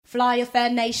Fly Affair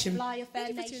Nation. Thank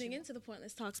you for tuning in to the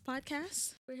Pointless Talks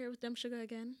podcast. We're here with Dem Sugar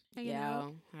again, hanging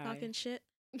out, talking shit.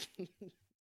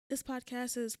 This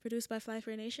podcast is produced by Fly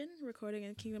Affair Nation, recording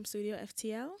in Kingdom Studio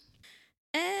FTL,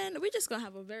 and we're just gonna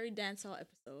have a very dancehall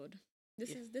episode.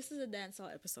 This is a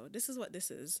dancehall episode. This is what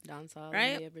this is. Dancehall,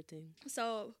 right? Everything.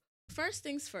 So first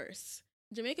things first,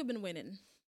 Jamaica been winning.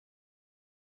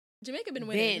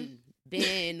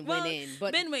 Been winning.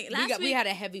 But been winning. We had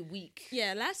a heavy week.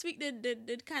 Yeah, last week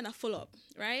did kind of full up,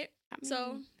 right?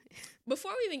 So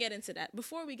before we get to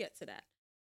that,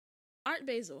 Art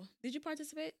Basel, did you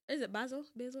participate? Is it Basil?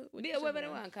 Basil? Yeah, whatever they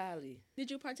want, Kylie.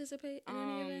 Did you participate in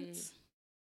any events?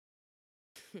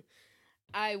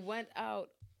 I went out.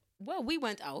 Well, we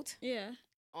went out. Yeah.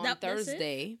 On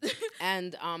Thursday,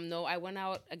 and no, I went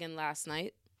out again last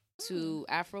night to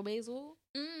Afro Basil.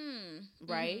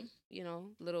 Right? Mm-hmm. You know,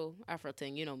 little Afro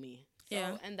thing, you know me. So,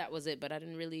 yeah. And that was it, but I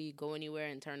didn't really go anywhere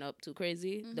and turn up too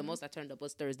crazy. Mm-hmm. The most I turned up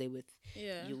was Thursday with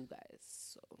you guys.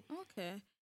 So okay.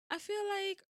 I feel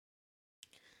like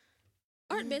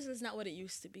Art Basel is not what it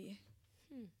used to be.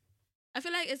 I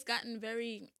feel like it's gotten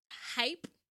very hype.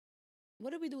 What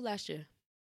did we do last year?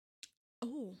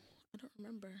 Oh, I don't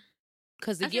remember.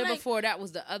 Because the year before that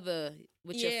was the other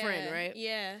with your friend, right?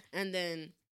 Yeah. And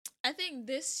then I think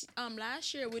this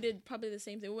last year we did probably the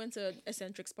same thing. We went to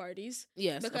Eccentrics parties.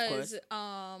 Yes, because of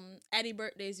course. Addie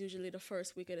birthday is usually the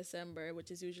first week of December, which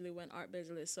is usually when Art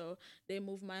Basel is. So they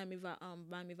moved Miami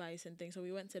Vice and things. So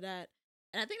we went to that.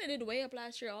 And I think they did Way Up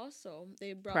last year also.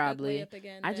 They brought back Way Up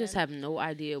again. I just have no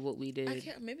idea what we did. I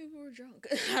can't. Maybe we were drunk.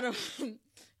 I don't.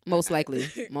 Most likely.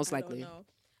 I don't know.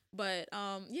 But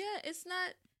yeah, it's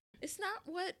not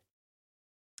what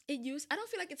it used. I don't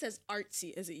feel like it's as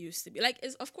artsy as it used to be. Like,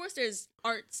 of course, there's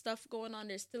art stuff going on.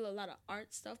 There's still a lot of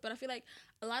art stuff, but I feel like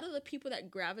a lot of the people that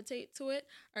gravitate to it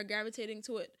are gravitating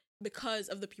to it because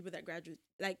of the people that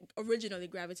originally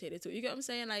gravitated to it. You get what I'm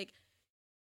saying? Like,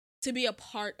 to be a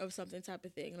part of something type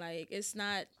of thing. Like, it's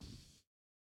not.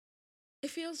 It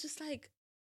feels just like,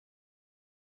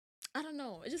 I don't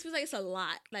know. It just feels like it's a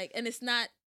lot. Like, and it's not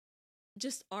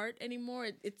just art anymore.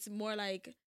 It's more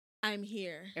like, I'm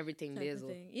here. Everything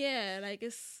Basil. Yeah, like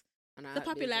it's the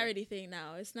popularity thing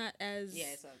now. It's not as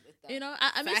it's you know.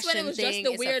 I miss when it was just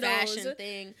the weirdos. It's a fashion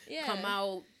thing. Yeah. Come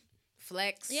out,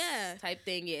 flex. Yeah. Type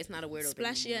thing. Yeah, it's not a weirdo.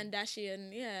 Splashy thing and dashy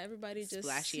and everybody just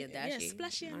splashy and dashy. Yeah,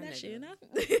 splashy and dashy. You know.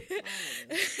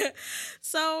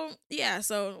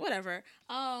 So whatever.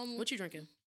 What you drinking?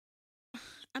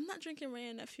 I'm not drinking Ray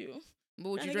and Nephew. But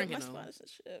what you drinking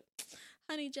though?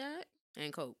 Honey Jack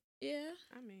and Coke. Yeah.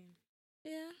 I mean.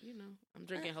 Yeah. You know, I'm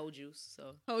drinking whole juice,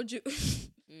 so. Whole juice.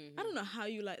 I don't know how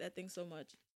you like that thing so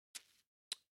much.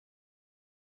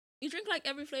 You drink like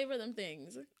every flavor of them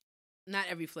things. Not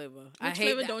every flavor. Which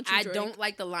flavor don't you drink? I don't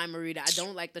like the lime marita. I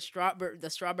don't like the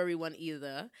strawberry one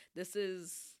either. This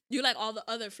is. You like all the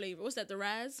other flavor. What's that? The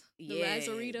Raz? The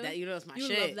Razarita? That, you know that's my you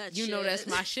shit. Love that you shit. know that's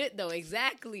my shit though.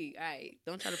 Exactly. All right.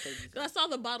 Don't try to play this. I saw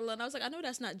the bottle and I was like, I know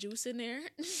that's not juice in there.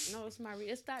 No, it's not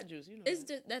juice. You know. It's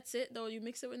just that's it though. You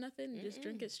mix it with nothing. You just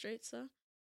drink it straight. So.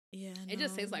 Yeah. It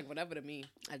just tastes like whatever to me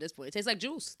at this point. It tastes like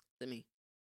juice to me.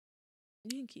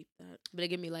 You can keep that. But it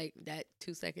give me like that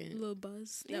 2-second little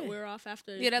buzz that wear off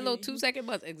after. Yeah, that little 2-second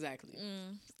buzz. Exactly.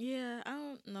 Yeah, I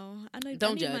don't know. I know.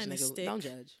 Don't judge, nigga. Don't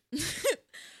judge.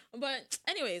 But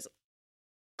anyways,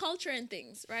 culture and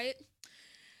things, right?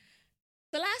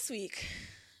 So last week,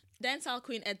 Dancehall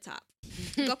Queen Ed Top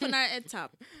go up on our Ed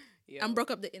Top and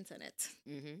broke up the internet.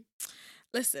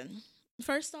 Listen,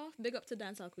 first off, big up to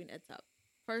Dancehall Queen Ed Top.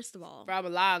 First of all, from a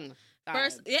long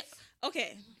time.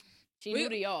 Okay. She knew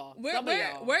to y'all. We're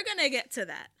gonna get to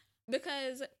that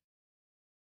because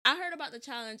I heard about the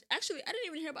challenge. Actually, I didn't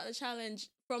even hear about the challenge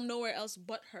from nowhere else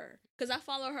but her, because I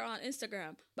follow her on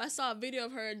Instagram. But I saw a video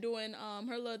of her doing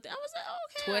her little thing. I was like,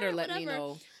 okay, Twitter whatever. let me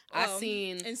know. I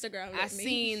seen Instagram. Let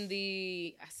me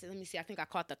see. I think I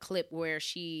caught the clip where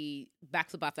she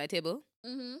backs up off that table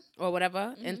or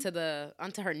whatever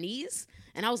onto her knees,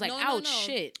 and I was like, ouch,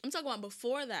 shit. I'm talking about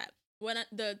before that. When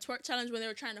the twerk challenge, when they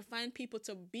were trying to find people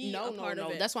to be a part of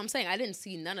it. That's what I'm saying. I didn't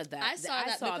see none of that. I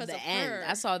saw the end. Her.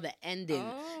 I saw the ending.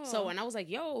 Oh. So when I was like,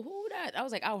 "Yo, who that?" I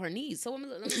was like, "Oh, her knees." So I'm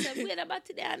like, "Wait, about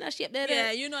today, and shit better."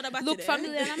 Yeah, you know that about look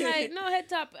familiar, and I'm like, "No, head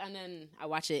top." And then I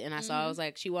watched it, and I saw. I was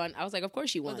like, "She won." I was like, "Of course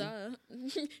she won."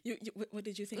 What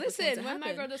did you think? Listen, when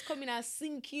my girl just come in and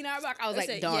sinking her back, I was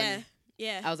like, "Done."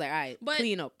 Yeah. I was like, all right, but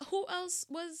clean up. Who else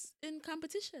was in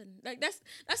competition? Like that's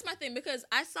my thing, because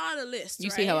I saw the list. You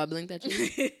see how I blinked at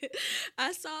you?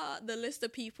 I saw the list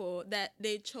of people that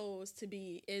they chose to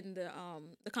be in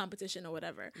the competition or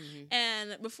whatever.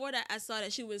 And before that, I saw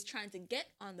that she was trying to get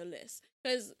on the list,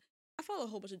 because I follow a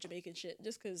whole bunch of Jamaican shit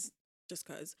just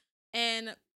cause. And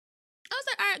I was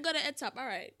like, all right, go to Ed Top, all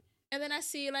right. And then I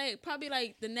see like probably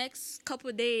like the next couple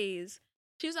of days,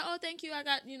 she was like, oh, thank you, I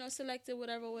got selected,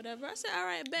 whatever. I said, all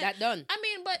right, bet. That done. I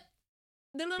mean, but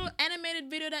the little animated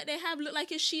video that they have looked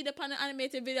like a sheet upon an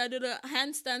animated video. I did a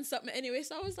handstand something anyway,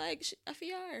 so I was like,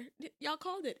 FER, y'all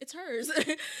called it, it's hers.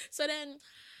 So then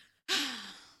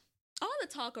all the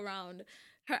talk around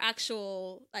her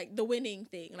actual, like, the winning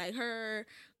thing, like her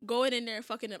going in there and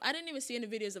fucking up. I didn't even see any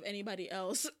videos of anybody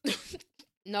else.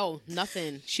 No,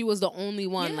 nothing. She was the only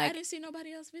one. Yeah, like I didn't see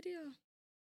nobody else video.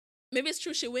 Maybe it's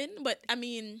true she win, but I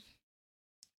mean,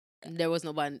 there was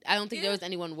nobody. I don't think there was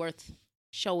anyone worth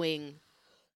showing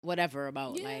whatever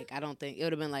about. Yeah. Like, I don't think it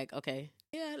would have been like, okay.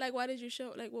 Yeah, like, why did you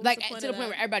show? Like, what was Like, the point to the point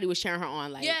where everybody was cheering her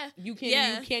on. Like, you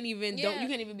can't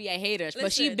even be a hater. Listen,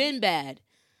 but she been bad.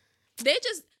 They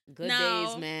just good now,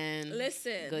 days, man.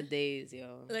 Listen, good days,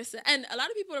 yo. Listen, and a lot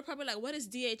of people are probably like, "What is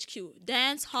DHQ?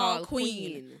 Dancehall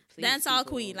Queen. Please, Dancehall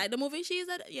Queen. Like the movie she's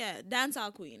at. Yeah,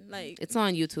 Dancehall Queen. Like it's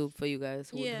on YouTube for you guys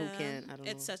who can't. I don't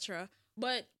know, etc.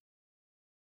 But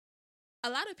a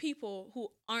lot of people who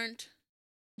aren't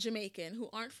Jamaican, who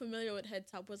aren't familiar with Head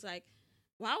Top, was like,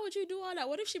 why would you do all that?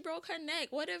 What if she broke her neck?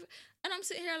 What if? And I'm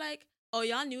sitting here like, oh,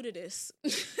 y'all new to this.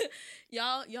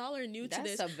 y'all are new to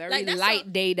this. That's a very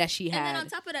light day that she had. And then on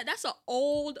top of that, that's an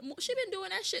old. She been doing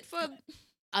that shit for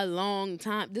a long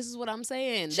time. This is what I'm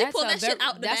saying. She pulled that shit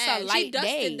out the bag. That's a light she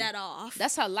dusted day. that off.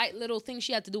 That's her light little thing.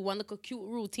 She had to do one little cute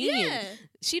routine. Yeah.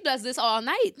 She does this all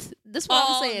night. This is what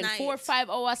I'm saying. Night. 4, 5,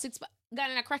 0, 6. Got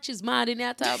in a crutches mind in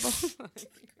that type of.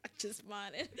 Crutches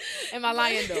mind. Am I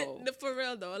lying though? For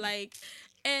real though, like,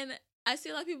 and I see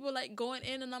a lot of people like going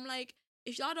in, and I'm like,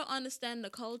 if y'all don't understand the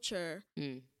culture,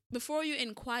 before you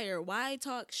inquire, why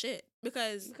talk shit?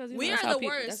 Because we are the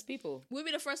worst. That's people. We'll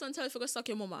be the first one to tell you if you go suck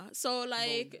your mama. So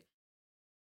like, boom.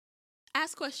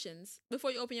 Ask questions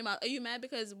before you open your mouth. Are you mad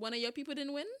because one of your people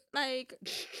didn't win? Like,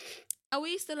 are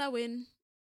we still a win?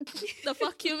 The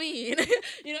fuck you mean?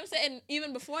 You know what I'm saying? And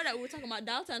even before that, we were talking about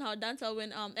Dalton, how Dalton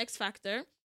win X Factor,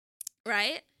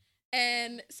 right?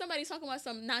 And somebody's talking about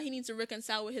now he needs to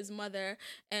reconcile with his mother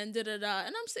and da da da.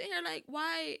 And I'm sitting here like,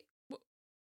 why?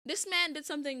 This man did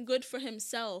something good for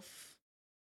himself.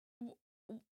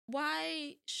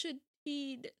 Why should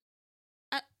he?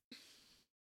 I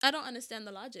don't understand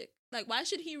the logic. Like, why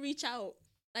should he reach out?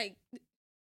 Like,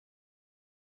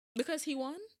 because he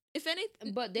won? If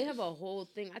anything. But they have a whole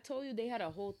thing. I told you they had a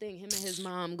whole thing, him and his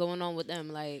mom going on with them.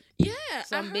 Like, yeah,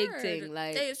 some big thing.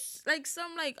 Like, it's like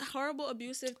some like horrible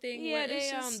abusive thing. Yeah, where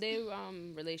their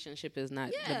relationship is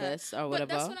not the best or whatever.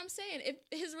 But that's what I'm saying. If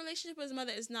his relationship with his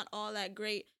mother is not all that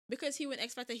great, because he went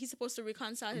X Factor, he's supposed to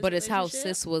reconcile his But it's how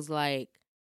relationship. sis was like,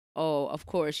 oh, of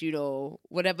course,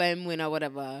 whatever I'm win or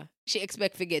whatever. She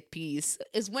expect to get peace.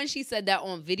 It's when she said that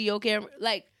on video camera.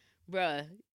 Like, bruh,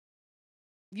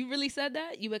 you really said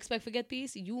that? You expect to get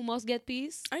peace? You must get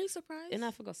peace? Are you surprised? And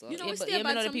I forgot so. You know, yeah,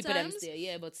 but the people them still.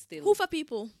 Yeah, but still. Who for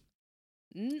people?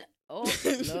 Look. Don't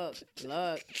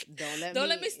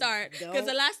let me start. Because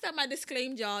the last time I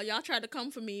disclaimed y'all tried to come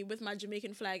for me with my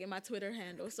Jamaican flag and my Twitter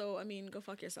handle. So, I mean, go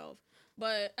fuck yourself.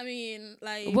 But, I mean,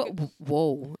 like...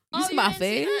 Whoa. You see my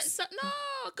face? No,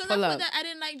 because I thought that I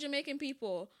didn't like Jamaican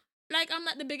people. Like, I'm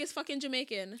not the biggest fucking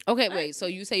Jamaican. Okay, wait. So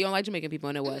you say you don't like Jamaican people,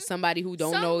 and it was somebody who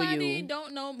don't know you. Somebody who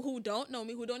don't know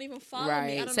me, who don't even follow me.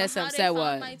 I don't know how they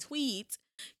found my tweet.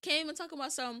 Came and talking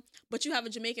about but you have a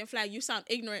Jamaican flag. You sound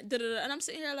ignorant. Da-da-da. And I'm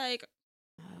sitting here like...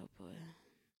 Oh, boy.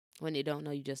 When you don't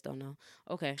know, you just don't know.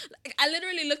 Okay. Like, I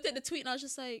literally looked at the tweet, and I was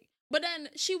just like... But then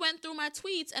she went through my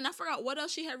tweets, and I forgot what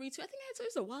else she had retweeted. I think I had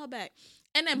tweets a while back.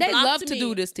 And then they blocked love me. to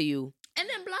do this to you. And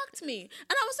then blocked me. And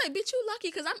I was like, bitch, you lucky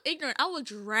because I'm ignorant. I will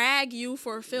drag you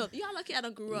for filth. Y'all lucky I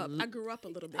don't grew up. I grew up a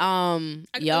little bit.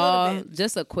 Y'all,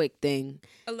 just a quick thing.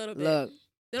 A little bit. Look,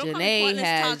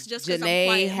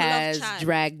 Janae has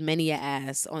dragged many a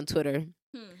ass on Twitter.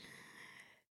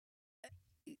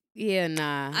 Yeah,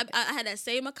 nah. I had that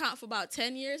same account for about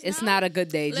 10 years It's now. not a good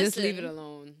day. Listen, just leave it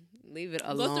alone. Leave it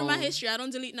alone. Go through my history. I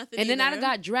don't delete nothing. And then I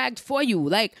got dragged for you.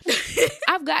 Like,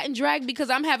 I've gotten dragged because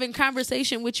I'm having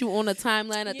conversation with you on a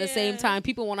timeline at the same time.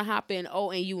 People want to hop in.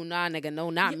 Oh, and you, nah, nigga, no,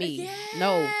 not me. Yeah.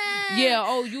 No. Yeah,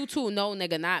 oh, you too. No,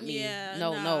 nigga, not me. Yeah,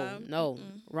 no. Mm-mm.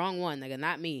 Wrong one, nigga,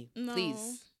 not me. No.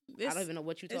 Please. I don't even know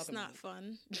what you're talking about. It's not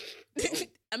fun.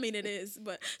 I mean, it is,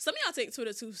 but some of y'all take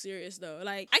Twitter too serious though.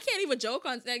 Like, I can't even joke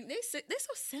on. Like, they're so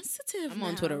sensitive. I'm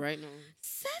on Twitter right now.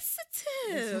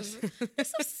 Sensitive. They're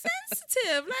so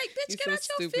sensitive. Like, bitch, get out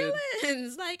your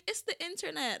feelings. Like, it's the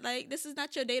internet. Like, this is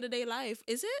not your day-to-day life.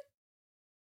 Is it?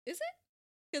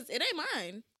 Because it ain't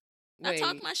mine. I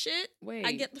talk my shit.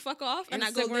 I get the fuck off and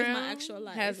I go live my actual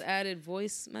life. Has added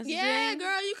voice messaging. Yeah,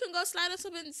 girl, you can go slide on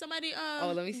somebody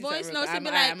let me see voice notes and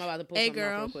be like, I'm about to post hey, something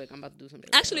girl. real quick. I'm about to do something.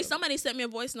 Actually, somebody sent me a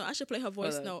voice note. I should play her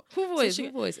voice note. Who voice?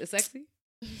 Who voice? It's sexy.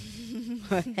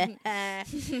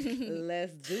 Let's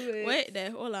do it. Wait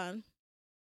there, hold on.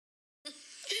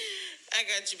 I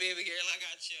got you, baby girl. I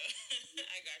got you.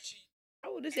 I got you.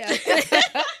 Oh, this is.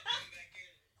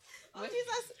 Oh,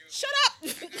 Jesus. Shut up.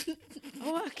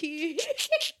 Oh, okay.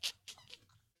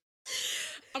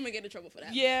 I'm gonna get in trouble for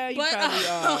that. Yeah, you probably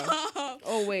are.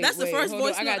 Oh, wait. That's the first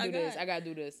voice I note gotta do this. I gotta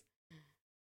do this.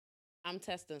 I'm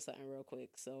testing something real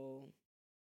quick, so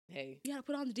hey. You gotta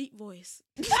put on the deep voice.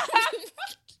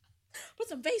 Put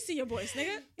some bass in your voice,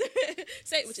 nigga.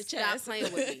 Say it with your chest. Stop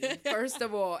playing with me, first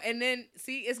of all. And then,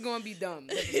 see, it's gonna be dumb.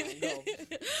 Never mind, go.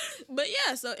 But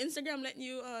yeah, so Instagram letting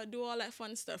you do all that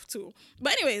fun stuff too.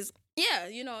 But anyways, yeah,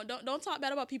 don't talk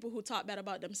bad about people who talk bad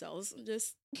about themselves.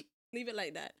 Just leave it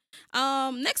like that.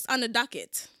 Next on the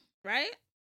docket, right?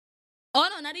 Oh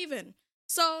no, not even.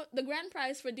 So the grand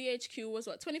prize for DHQ was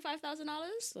what,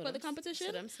 $25,000 for the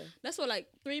competition? That's what, like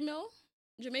 $3 million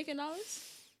Jamaican dollars?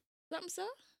 Something so.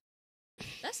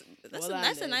 That's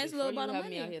a nice little amount of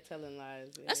money. Me out here telling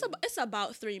lies. Yeah. It's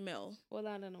about $3 million. Well,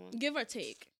 I don't know. Give or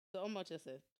take. So how much is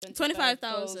it?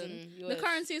 25,000. The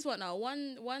currency is what now?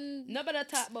 One. Nobody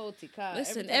talk about it.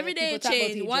 Listen, every day it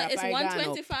change. It's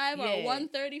 125 or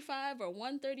 135 or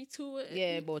 132.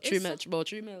 Yeah, about 3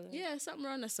 million. Yeah, something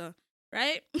around there, sir.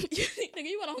 Right? Nigga,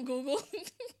 you went on Google.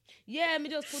 Yeah, me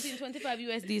just put in 25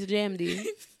 USD to JMD.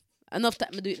 Enough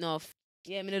that me do it enough.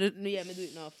 Yeah, me do it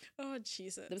enough. Oh,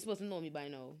 Jesus. They're supposed to know me by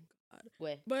now. God.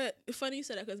 Where? But funny you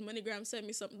said that because MoneyGram sent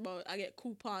me something about I get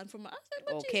coupon from my. I said,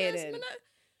 but okay, Jesus, then.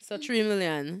 So 3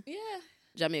 million. Yeah.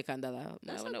 Jamaican dollar.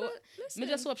 That's good. Listen. Me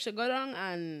just hope she go down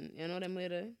and them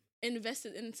later.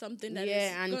 Invested in something that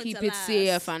and keep it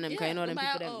safe and them kind of them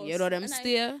people them. You know them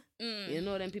stay. You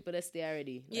know them people that stay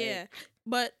already. Like. Yeah.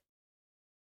 But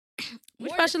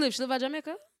which part she live? She live in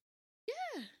Jamaica?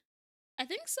 Yeah. I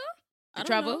think so. I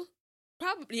travel? Know.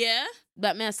 Probably, yeah.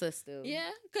 But my sister still. Yeah,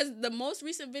 because the most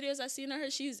recent videos I seen of her,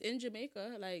 she's in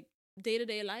Jamaica, like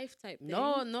day-to-day life type thing.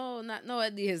 No, not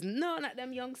nowadays. No, not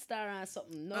them young star or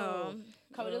something. No.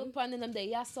 Come we look upon them day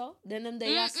yasso, then them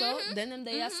day yasso, then them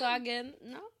day yasso again.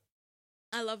 No.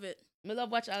 I love it. Me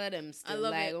love watch all of them still. I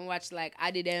love it. Like, watch like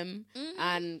Addy them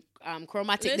and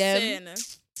Chromatic Listen. them.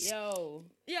 Yo,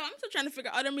 I'm still trying to figure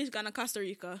out them is gonna Costa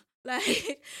Rica.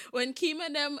 Like when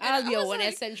Kima them, when I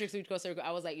sent trips to Costa Rica,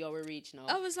 I was like, yo, we're reached now.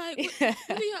 I was like,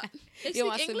 what you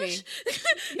want English?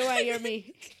 You want to hear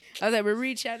me? I was like, we're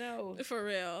reached, I know. For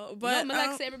real, but no,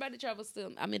 like say everybody travels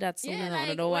still. I mean that's something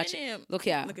I don't watch. Look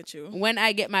at you. When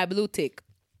I get my blue tick,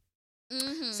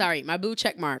 sorry, my blue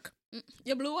check mark.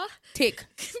 Your blue tick.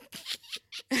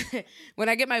 When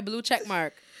I get my blue check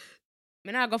mark,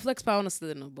 I not go flex power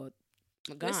still no, but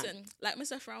listen, like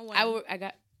Mr. Frown I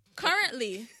got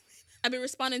currently. I've been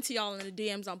responding to y'all in the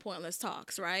DMs on Pointless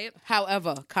Talks, right?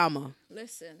 However,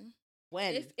 listen.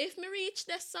 When? If me reach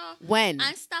this when?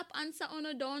 I stop answer on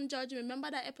a don't judge me. Remember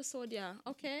that episode, yeah?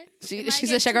 Okay? She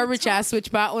said she got rich ass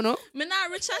switch back, no? Me not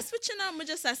rich ass switching up, me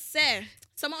just say.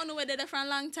 Someone who were there for a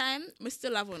long time, me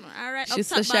still have one. All right? She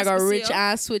said she got rich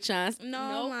ass switch ass.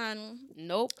 No, man.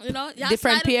 Nope. You know?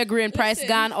 Different peer green price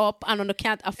gone up and I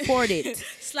can't afford it.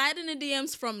 Slide in the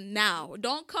DMs from now.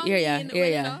 Don't come in when,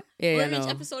 you know, we reach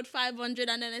episode 500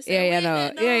 and then they say,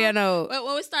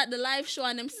 when we start the live show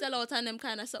and them sell out and them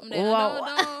kind of something there.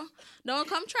 Wow. Don't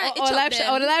come try it.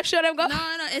 The live show them go?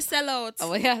 No, it's sell out.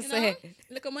 Oh, yeah, say.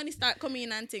 Look at money start coming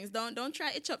in and things. Don't try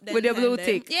it up there. With the blue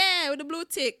tick. Yeah, with the blue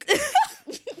tick.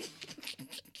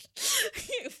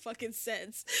 Fucking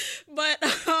sense. But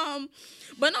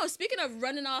no, speaking of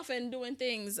running off and doing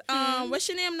things, what's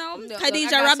your name now? No,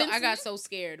 Khadija Robinson. I got so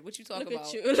scared. What you talking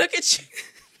about? Look at you.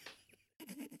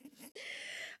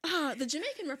 The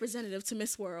Jamaican representative to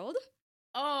Miss World.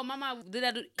 Oh, mama, did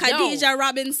I do Khadija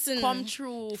Robinson. Come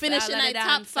true. Finishing at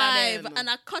top 5. And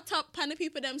I cut up panny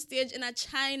people them stage in a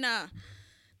China.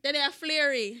 Then they are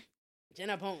flary.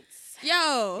 Jenna Bones.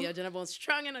 Yo. Yeah, Jenna Bones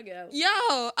strong in a girl. Yo.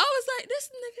 I was like, this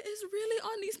nigga is really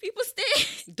on these people's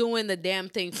stage. Doing the damn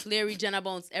thing. Flary, Jenna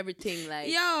Bones, everything. Like,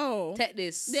 yo. Take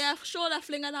this. They have shoulder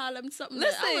fling and all them something.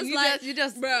 Listen, I was you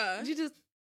just, bruh.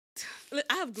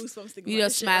 I have goosebumps thinking you about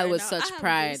just smile right with now. such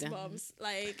pride. Goosebumps.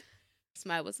 Like,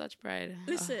 smile with such pride.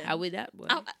 Listen. How with that, boy?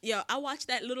 I watched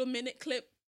that little minute clip.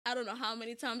 I don't know how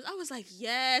many times. I was like,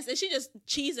 yes. And she just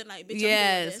cheesing like, bitch,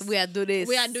 yes, we are do this.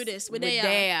 We're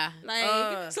there.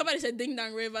 Like, somebody said Ding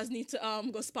Dong Ravers need to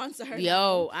go sponsor her.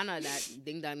 Yo, I know that.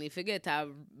 Ding Dong need to forget.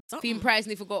 Theme price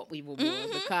need to go up with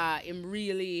because him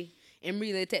really him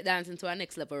really take dancing to our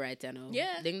next level right now.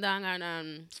 Yeah. Ding dong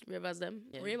and Rivers them.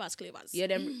 Yeah. Rivers, Clavers. Yeah,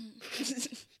 them.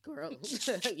 Girl,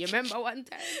 you remember one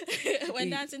time when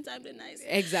dancing time the nice.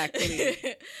 Exactly.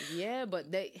 Yeah, but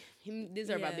him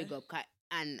deserve a Yeah. big up,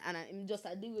 and him just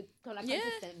I do it on a Yeah.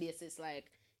 consistent basis,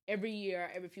 like every year,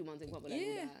 every few months, him come with a new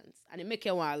Yeah. dance, and it make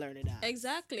you want to learn the dance.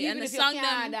 Exactly. Even And if the you song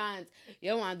can't them, dance,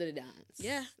 you want to do the dance.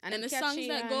 yeah, and them the catchy songs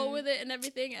that go with it and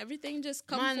everything just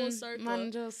come full circle.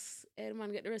 Man, just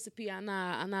man get the recipe and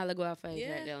all go off it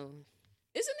Yeah. right now.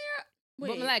 Isn't there? But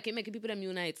Wait, me like it, making people them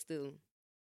unite still.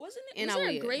 wasn't it? in Was a there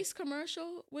way. a Grace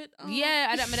commercial with? Yeah,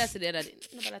 I don't mean that's the other.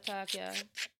 Nobody talk, yeah.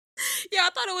 Yeah, I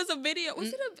thought it was a video.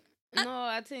 Was it a? No,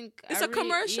 I think It's a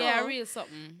commercial. Yeah, I reel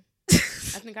something.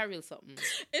 I think I reel something.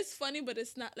 It's funny, but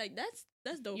it's not like that's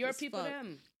dope. Your as people fuck.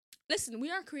 them. Listen, we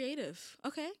are creative.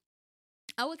 Okay,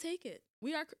 I will take it.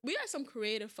 We are some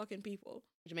creative fucking people.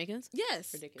 Jamaicans?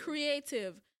 Yes, Ridiculous.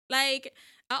 creative. Like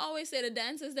I always say, the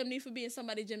dancers them need to be in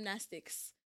somebody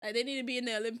gymnastics. Like they need to be in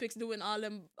the Olympics doing all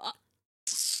them.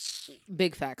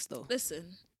 Big facts though.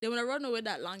 Listen, they wanna run away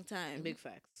that long time. Big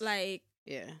facts. Like.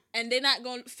 Yeah. And they're not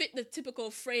gonna fit the typical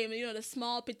frame, you know, the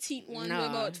small petite one with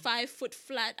about 5 foot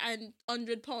flat and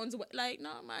 100 pounds. Like,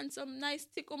 no man, some nice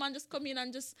tickle man just come in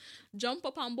and just jump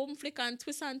up and boom flick and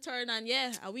twist and turn and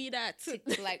yeah, are we that? Tick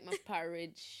like my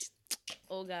porridge.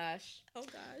 Oh gosh. Oh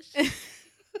gosh.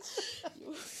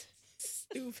 You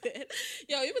stupid.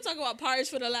 Yo, you been talking about porridge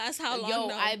for the last how long Yo,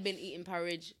 now? I've been eating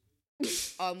porridge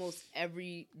almost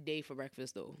every day for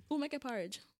breakfast though. Who make a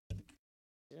porridge?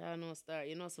 Yeah, no start.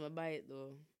 You know, so I buy it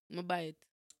though. I buy it.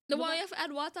 The one you have to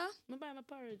add water? I buy my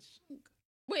porridge.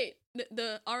 Wait,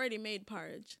 the already made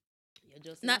porridge.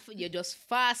 You're just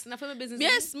fast. Not for my business.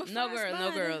 Yes, my no fast girl, man.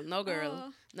 no girl, no girl,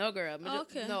 Oh. no girl.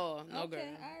 Okay. No Okay,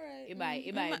 girl. all right.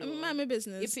 You buy though. Mind my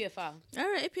business. You pay for. All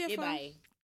right, it pay You for. buy.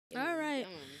 All right.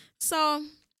 Come on. So I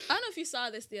don't know if you saw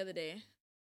this the other day.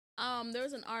 There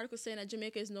was an article saying that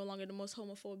Jamaica is no longer the most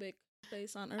homophobic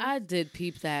place on earth. I did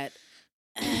peep that.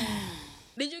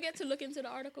 Did you get to look into the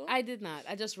article? I did not.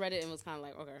 I just read it and was kind of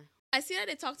like, okay. I see that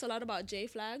they talked a lot about J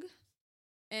Flag,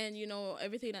 and you know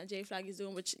everything that J Flag is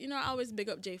doing, which you know I always big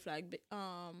up J Flag.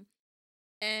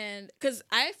 And because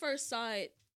I first saw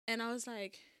it and I was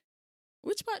like,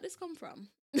 which part this come from?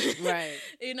 Right.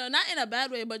 You know, not in a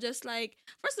bad way, but just like,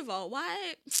 first of all,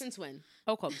 why? Since when?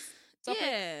 How comes?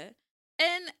 Yeah,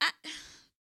 and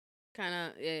Kind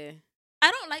of, yeah. I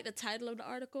don't like the title of the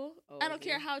article. Oh, I don't okay.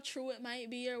 care how true it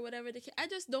might be or whatever. I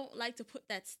just don't like to put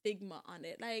that stigma on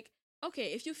it. Like,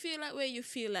 okay, if you feel that way, you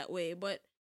feel that way. But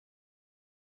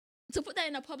to put that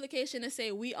in a publication and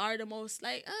say we are the most,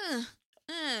 like,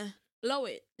 low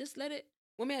it. Just let it.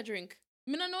 What may I drink?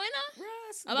 Me no know ina.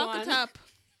 Ross, About the top.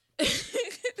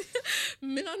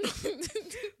 Me no know.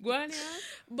 Go on, yeah.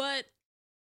 But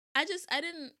I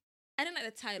didn't like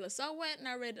the title. So I went and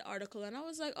I read the article and I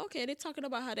was like, okay, they're talking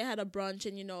about how they had a brunch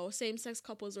and, you know, same-sex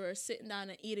couples were sitting down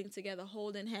and eating together,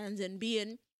 holding hands and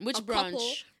being Which a brunch?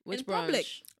 couple Which in brunch? public.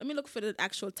 Let me look for the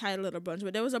actual title of the brunch.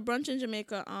 But there was a brunch in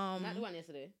Jamaica. Not the one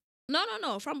yesterday.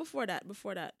 No. From before that.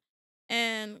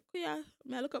 And yeah,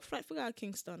 I look up Flight for God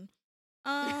Kingston.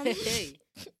 Hey.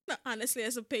 Honestly,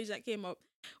 it's a page that came up.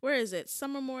 Where is it?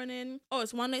 Summer morning. Oh,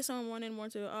 it's one night summer morning, more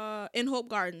to in Hope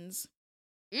Gardens.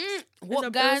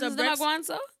 What guys is them going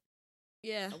so?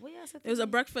 Yeah. Oh, yeah, It was a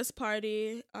breakfast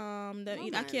party. They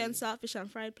eat ackee man. and saltfish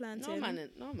and fried plantain.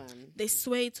 No man. They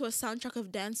swayed to a soundtrack of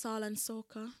dancehall and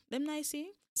soca. Them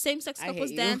nicey. Same-sex I couples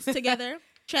hate you. danced together.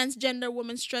 Transgender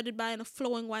woman strutted by in a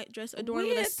flowing white dress adorned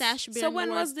with a sash bearing So when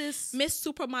the was words, this? Miss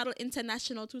Supermodel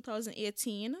International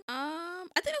 2018. I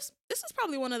think this was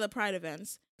probably one of the Pride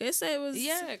events. They say it was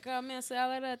Yeah, come here, say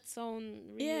all of that sound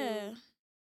real. yeah,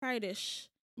 Pride-ish.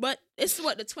 But it's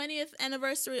what, the 20th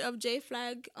anniversary of J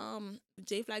Flag's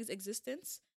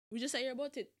existence. We just say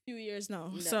about it a few years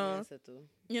now. That So me say too.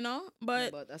 you know,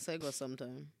 but But that's how it goes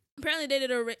sometime. apparently they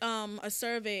did a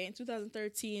survey in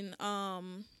 2013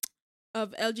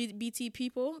 of LGBT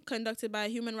people conducted by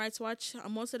Human Rights Watch.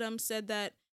 Most of them said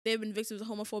that they've been victims of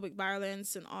homophobic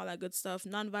violence and all that good stuff,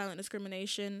 nonviolent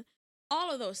discrimination,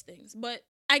 all of those things. But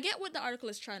I get what the article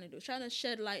is trying to do, trying to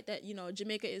shed light that, you know,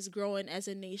 Jamaica is growing as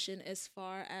a nation as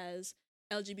far as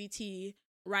LGBT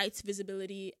rights,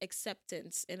 visibility,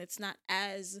 acceptance, and it's not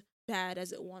as bad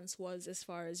as it once was as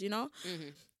far as, you know. Mm-hmm.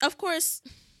 Of course,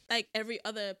 like every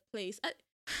other place,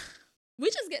 we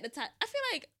just get the title. I feel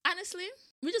like, honestly,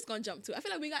 we're just gonna jump to it. I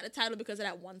feel like we got the title because of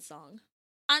that one song.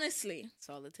 Honestly. That's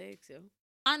all it takes, yo.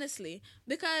 Honestly.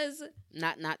 Because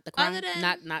Not the crime. Other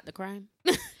than- Not the crime.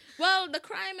 well, the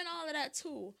crime and all of that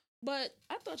too. But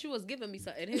I thought you was giving me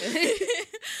something.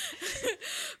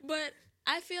 but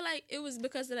I feel like it was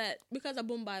because of that, because of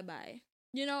Boom Bye Bye,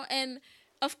 you know. And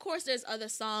of course, there's other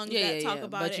songs that talk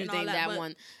about but it you and think all that. that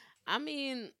one? I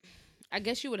mean, I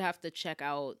guess you would have to check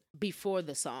out before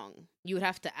the song. You would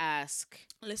have to ask.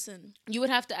 Listen, You would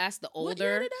have to ask the older. What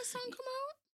year did that song come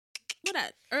out? What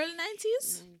that? Early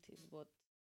 90s?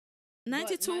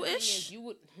 92 ish.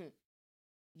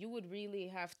 You would really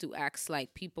have to ask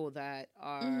like people that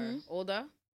are older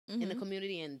in the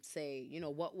community and say, you know,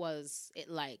 what was it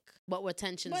like? What were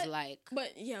tensions like?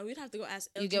 But yeah, we'd have to go ask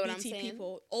LGBT you get what I'm saying?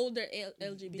 people, older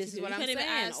LGBT This is people. what You I'm can't even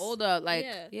saying. ask, Older, like,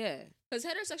 yeah. Because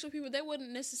heterosexual people, they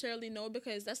wouldn't necessarily know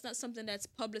because that's not something that's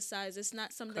publicized. It's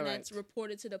not something that's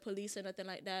reported to the police or nothing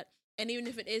like that. And even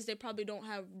if it is, they probably don't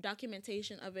have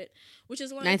documentation of it, which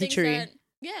is one of the things that,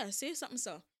 yeah, see, something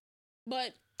so.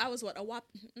 But I was a whop,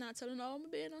 not telling all my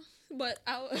business, but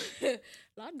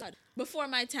Lord God, before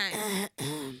my time.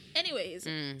 Anyways,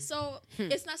 so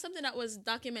it's not something that was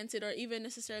documented or even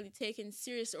necessarily taken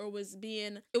serious or it was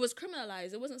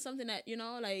criminalized. It wasn't something that, you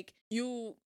know, like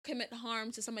you commit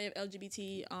harm to somebody of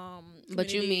LGBT community.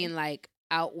 But you mean like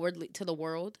outwardly to the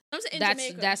world? I'm saying in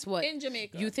Jamaica. That's what in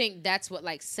Jamaica. You think that's what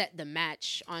like set the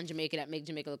match on Jamaica that make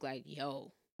Jamaica look like,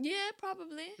 yo. Yeah,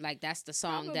 probably. Like that's the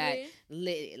song that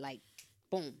lit like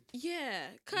boom. Yeah,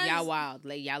 y'all wild,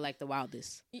 like y'all like the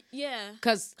wildest. Yeah,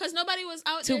 cause nobody was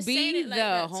out to there saying it like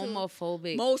that. To be the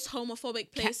homophobic, most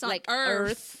homophobic place on like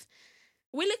Earth.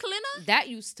 Willie Kalina? That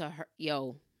used to hurt.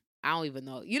 Yo, I don't even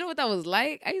know. You know what that was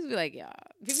like? I used to be like, yeah.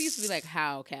 People used to be like,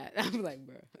 how, cat? I'm like,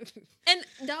 bro. And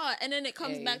then it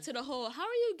comes back to the whole, how are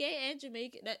you gay and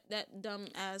Jamaican? That dumb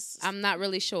ass. I'm not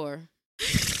really sure.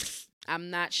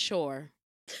 I'm not sure.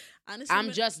 Honestly,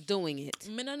 I'm just doing it.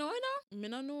 Me no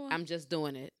know. I'm just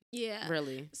doing it. Yeah.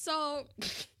 Really. So,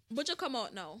 Buju come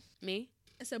out now. Me?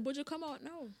 I said, Buju come out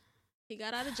now. He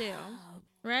got out of jail.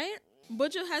 Right?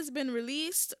 Buju has been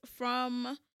released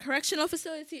from correctional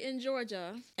facility in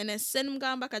Georgia and then send him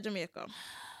gone back to Jamaica.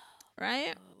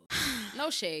 Right? No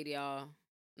shade, y'all.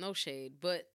 No shade.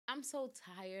 But I'm so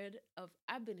tired of...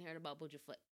 I've been hearing about Buju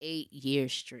for 8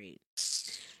 years straight.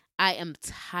 I am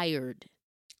tired.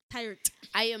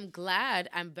 I am glad.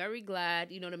 I'm very glad.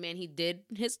 You know, the man, he did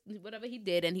whatever he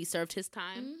did and he served his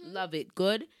time. Love it.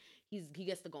 Good. He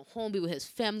gets to go home, be with his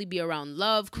family, be around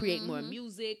love, create more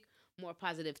music, more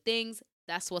positive things.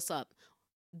 That's what's up.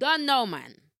 Done now,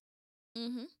 man.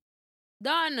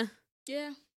 Done. Yeah.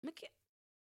 Make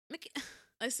it.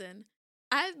 Listen,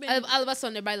 I've been... All of a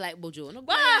sudden, everybody like Buju. No,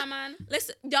 man.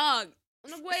 Listen, dog.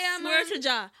 Swear to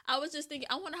Jah. I was just thinking,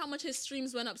 I wonder how much his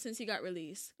streams went up since he got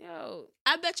released. Yo.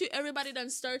 I bet you everybody done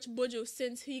searched Buju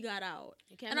since he got out.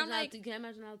 You can't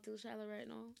imagine how Till Shallow right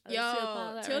now?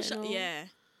 Yo, Till Shallow. Yeah.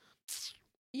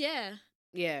 Yeah.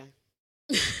 Yeah.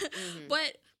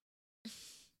 But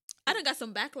I done got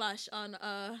some backlash on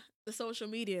the social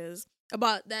medias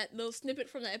about that little snippet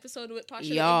from the episode with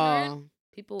Partially Ignorant.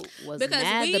 People was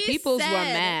mad. The peoples were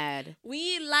mad.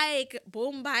 We like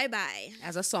Boom Bye Bye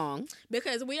as a song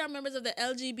because we are members of the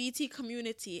LGBT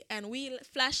community and we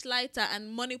flash lighter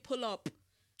and money pull up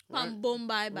from Boom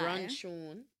Bye Bye. Run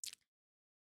Shun.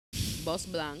 Boss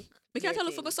Blanc. Me can't tell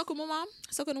you to go suck your mom.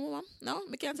 Suck your mom. No,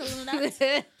 me can't tell you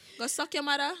that. Go suck your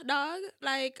mother, dog.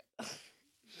 Like,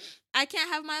 I can't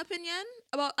have my opinion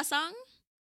about a song.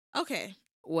 Okay.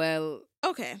 Well.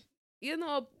 Okay. You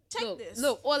know. This.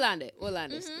 Look, hold on. Hold on.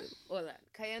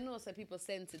 Because you know some people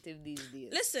sensitive these days.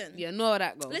 Listen. You know how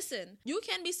that goes. Listen. You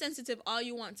can be sensitive all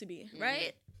you want to be,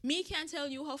 right? Me can't tell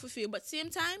you how to feel, but same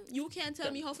time, you can't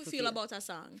tell me how to feel about a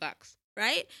song. Facts.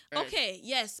 Right? Okay,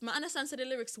 yes, I understand so the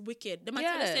lyrics wicked. The man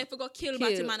tell us say if we go kill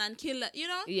Batman and kill that, you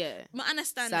know? Yeah. I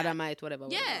understand Sodomite, that. whatever.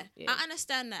 Yeah, I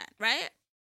understand that, right?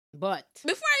 But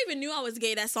before I even knew I was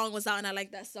gay, that song was out and I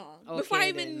liked that song. Okay, before I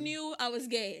even knew I was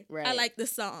gay, I liked the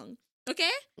song.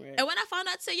 Okay? Right. And when I found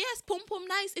out, say yes, Pum Pum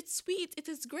nice, it's sweet, it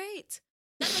is great.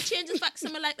 That no change the fact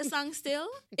that I like the song still.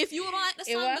 If you don't like the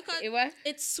song because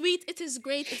it's sweet, it is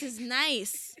great, it is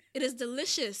nice, it is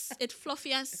delicious, it's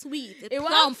fluffy and sweet. It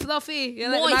plump, fluffy. You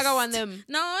like the maga one them?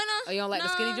 No. Oh, you don't like the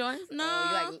skinny joints? No.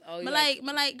 I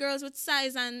like girls with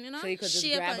size and so you could just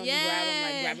shape grab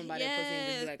them by their pussy and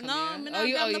just be like, come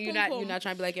here. You're not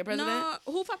trying to be like your president? No,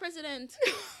 who for president?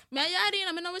 Me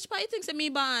I know which party thinks of me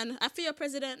ban. I feel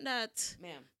president that.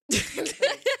 Ma'am.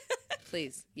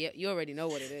 Please. Yeah, you already know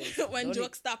what it is. When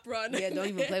jokes stop run. Yeah, don't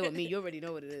even play with me. You already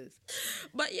know what it is.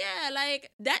 But yeah,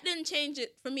 like that didn't change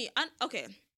it for me. Okay.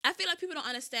 I feel like people don't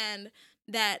understand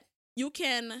that you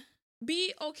can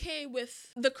be okay with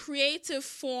the creative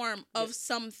form of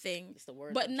something,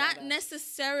 but not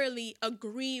necessarily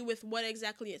agree with what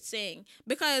exactly it's saying.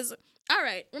 Because, all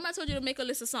right, remember I told you to make a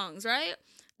list of songs, right?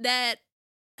 That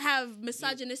have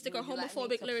misogynistic or Would you like me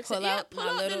homophobic to lyrics. pull Yeah, out pull my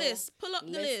up the little list. Pull up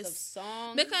the list of list.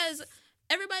 songs? Because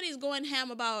everybody's going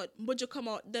ham about Would You Come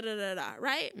Out, da da da da,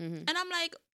 right? Mm-hmm. And I'm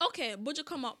like, okay, Would You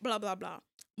Come Out, blah blah blah.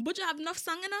 Would you have enough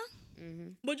song in her?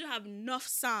 Mm-hmm. Would you have enough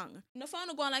song? No fun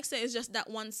to go on like say it's just that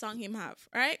one song him have,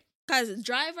 right? Cause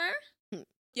driver,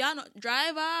 y'all know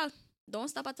driver, don't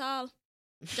stop at all.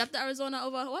 Drop the Arizona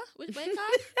over what? Wait,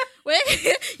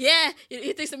 wait, yeah.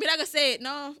 He thinks me not gonna say it.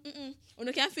 No,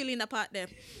 you can't feel in the part there,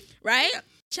 right?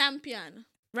 Champion,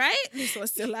 right? This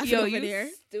was still laughing over there.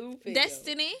 Stupid.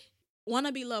 Destiny,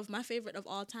 Wanna Be Loved, my favorite of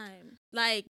all time.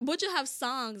 Like, would you have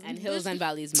songs And Hills and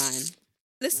Valleys mine.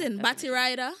 Listen, Batty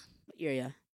Rider. Yeah.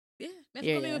 Yeah,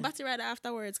 Yeah, me with Batty Rider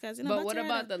afterwards, cause you know. But Batty what Rider.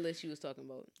 about the list you was talking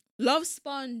about? Love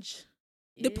Sponge,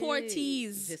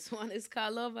 Deportees. This one is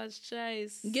called Love as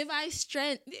Choice. Give I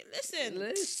Strength.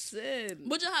 Listen.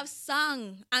 Would you have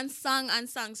sung and sung and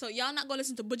sung? So y'all not gonna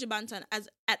listen to Buju Banton as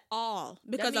at all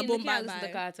because of Boom Bye Listen to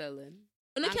Bye. Cartel then.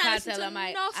 You And can't listen Cartel to are my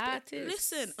enough.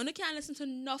 artists. Listen, you can't listen to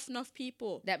enough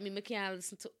people. That mean I can't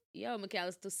listen to I can't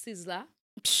listen to Sizzla.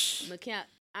 I can't,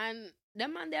 and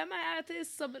them man they're my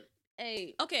artists. So but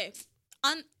hey, Okay,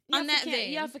 on that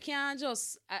vein, you have to can't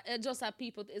just have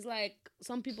people. It's like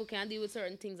some people can deal with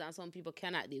certain things and some people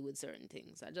cannot deal with certain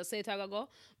things. I just say it I go.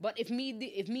 But if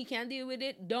me can deal with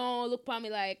it, don't look at me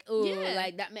like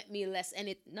like that make me less. And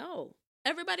it no.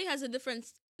 Everybody has a different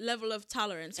level of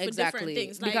tolerance for Exactly. different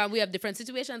things. Like, because we have different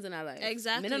situations in our life.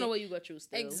 Exactly. I don't know what you go through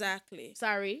still. exactly.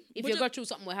 Sorry. If But you go through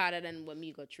something way harder than what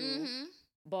me go through. Mm-hmm.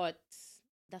 But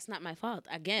that's not my fault.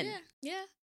 Again. Yeah.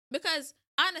 Because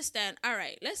I understand. All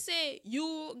right, let's say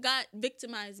you got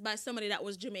victimized by somebody that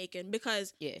was Jamaican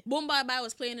because Boom Bye Bye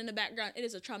was playing in the background. It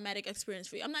is a traumatic experience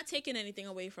for you. I'm not taking anything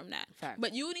away from that. Fact.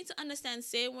 But you need to understand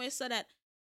same way so that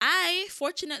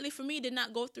fortunately for me, did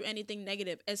not go through anything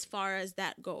negative as far as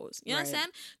that goes. You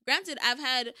understand? Granted, I've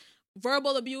had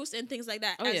verbal abuse and things like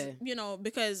that. You know,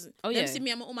 because them see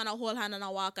me, I'm a woman, I hold hand and I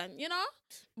walk and, you know.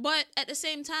 But at the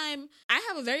same time, I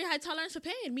have a very high tolerance for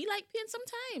pain. Me like pain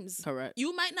sometimes. Correct.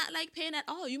 You might not like pain at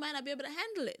all. You might not be able to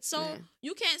handle it. So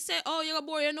you can't say, oh, you're going to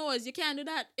bore your nose. You can't do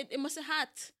that. It must be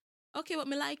hot. Okay, but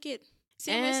me like it.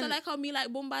 Same way, so like how me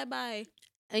like Boom Bye Bye.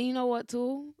 And you know what,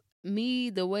 too? Me,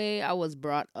 the way I was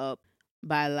brought up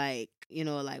by, like, you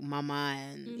know, like mama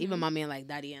and even mommy and, like,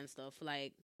 daddy and stuff,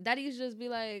 like, daddy used to just be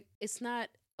like, it's not,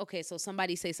 okay, so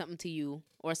somebody say something to you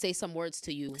or say some words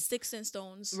to you. Sticks and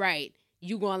stones. Right.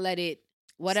 You gonna let it,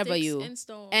 whatever Sticks you. and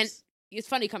stones. And it's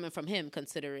funny coming from him,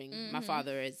 considering my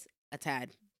father is a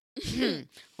tad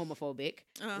homophobic.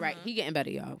 Right. He getting better,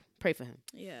 y'all. Pray for him.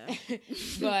 Yeah.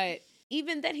 But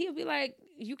even then, he'll be like,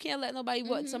 you can't let nobody,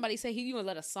 what somebody say, you gonna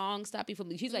let a song stop you from,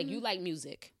 he's like, you like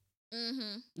music.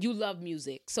 You love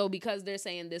music. So because they're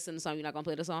saying this in the song, you're not gonna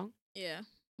play the song? Yeah.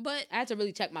 But I had to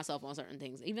really check myself on certain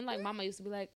things. Even like mama used to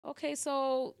be like, okay,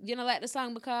 so you know like the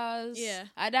song because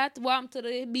I that warm to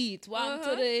the beat, warm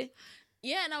to the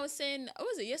and I was saying, what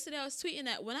was it yesterday? I was tweeting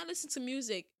that when I listen to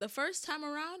music, the first time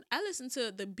around, I listen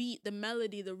to the beat, the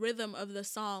melody, the rhythm of the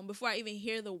song before I even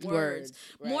hear the words.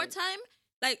 Right. More time,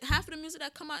 like half of the music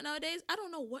that come out nowadays, I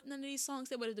don't know what none of these songs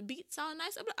say, but if the beat sound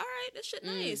nice, I'm like, all right, this shit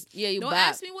nice. Yeah, you don't bop.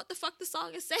 ask me what the fuck the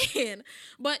song is saying.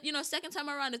 But you know, second time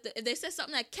around, if they say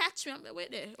something that catch me, I'm like,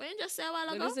 wait there, what you just say a while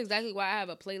ago? That's exactly why I have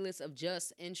a playlist of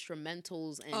just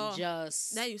instrumentals and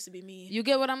just that used to be me. You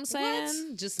get what I'm saying?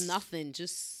 What? Just nothing,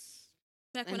 just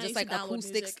back and when just I like used to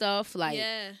acoustic music. stuff, like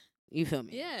you feel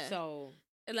me? Yeah. So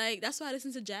like that's why I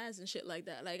listen to jazz and shit like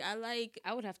that. Like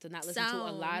I would have to not listen to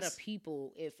a lot of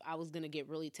people if I was gonna get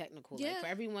really technical. Yeah. Like for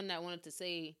everyone that wanted to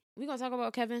say, we gonna talk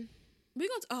about Kevin. We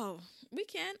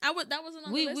can. That wasn't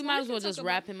on the we list. We might as well just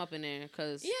wrap him up in there,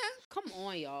 cause come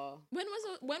on, y'all. When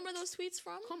were those tweets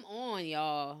from? Come on,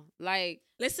 y'all. Like,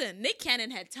 listen, Nick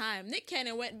Cannon had time. Nick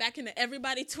Cannon went back into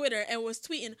everybody Twitter and was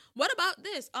tweeting, "What about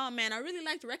this? Oh man, I really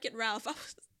liked Wreck-It Ralph." I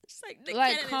was just like, Nick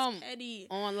Cannon is petty.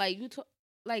 On like you.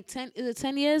 Like 10, is it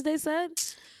 10 years they said?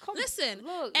 Listen,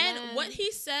 look, and man. what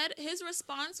he said, his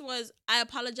response was, I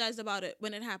apologized about it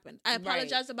when it happened. I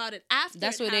apologized about it after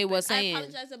That's it what happened. they were saying. I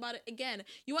apologized about it again.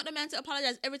 You want the man to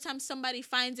apologize every time somebody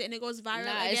finds it and it goes viral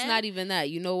again? It's not even that.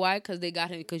 You know why? Because they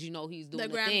got him because you know he's doing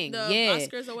the thing. The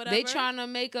Oscars or whatever. They trying to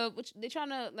make they trying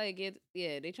to like it.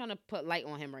 Yeah, they trying to put light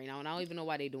on him right now, and I don't even know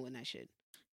why they doing that shit.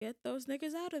 Get those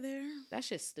niggas out of there. That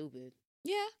shit's stupid.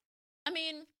 Yeah, I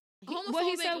mean. What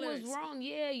he said was wrong.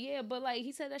 Yeah, but like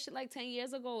he said that shit like 10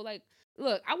 years ago. Like,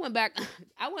 look, I went back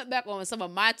on some of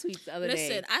my tweets the other day.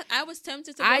 Listen, I was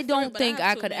tempted to. I don't think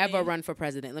I could ever run for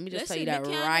president. Let me just tell you that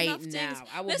right now.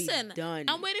 I will be done.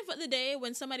 I'm waiting for the day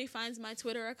when somebody finds my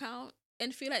Twitter account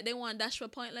and feel like they want to dash for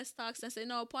pointless talks and say,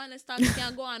 no, pointless talks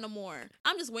can't go on no more.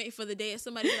 I'm just waiting for the day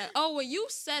somebody be like, oh, well, you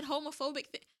said homophobic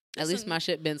thing. At least my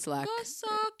shit been slack. Go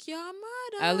suck your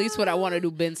mother. At least what I want to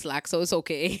do been slack, so it's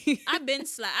okay. I've been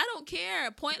slack. I don't care.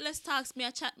 Pointless talks, me, I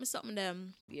chat me something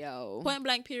them. Yo. Point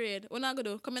blank period. What I gonna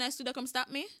do? Come in the studio, come stop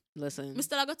me? Listen. Me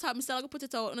still I go talk, me still I go put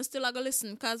it out, and I still I go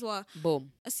listen, cause what?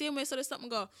 Boom. I see way so there's something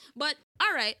go. But,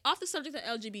 all right, off the subject of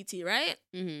LGBT, right?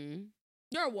 Mm-hmm.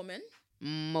 You're a woman.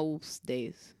 Most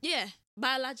days. Yeah.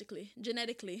 Biologically,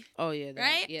 genetically. Oh, yeah.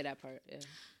 Right? Yeah, that part, yeah.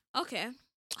 Okay.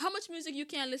 How much music you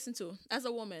can listen to as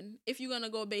a woman if you're gonna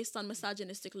go based on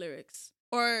misogynistic lyrics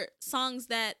or songs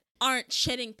that aren't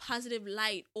shedding positive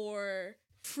light or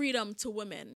freedom to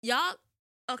women? Y'all,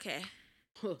 okay.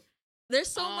 There's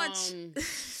so much.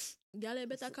 Y'all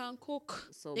better can't cook.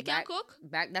 So they can't cook?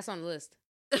 That's on the list.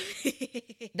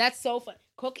 That's so fun.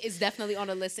 Cook is definitely on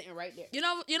the list sitting right there. You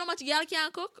know much y'all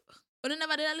can't cook? But they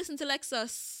never did I listen to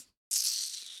Lexus.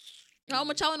 How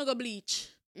much I wanna go bleach?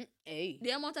 Hey. The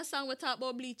amount of song we talk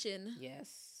about bleaching.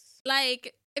 Yes.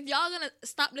 Like, if y'all gonna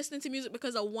stop listening to music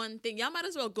because of one thing, y'all might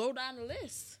as well go down the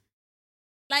list.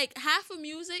 Like, half of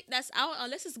music that's out,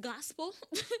 unless it's gospel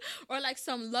or like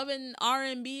some loving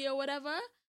R&B or whatever,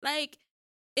 like,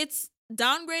 it's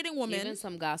downgrading women. Even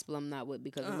some gospel I'm not with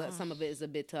because some of it is a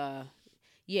bit,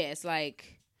 it's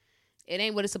like, it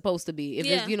ain't what it's supposed to be. If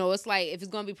it's, it's like, if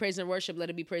it's gonna be praise and worship, let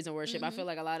it be praise and worship. Mm-hmm. I feel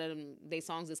like a lot of them, they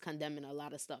songs is condemning a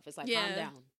lot of stuff. It's like, calm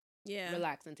down. Yeah.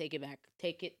 Relax and take it back.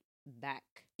 Take it back.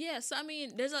 Yeah, so I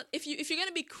mean, if you're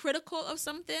gonna be critical of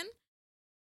something,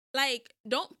 like,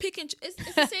 don't pick and it's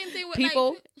the same thing with people.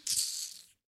 Like,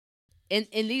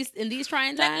 in these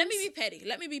trying times. Let me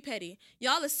be petty.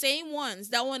 Y'all the same ones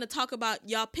that want to talk about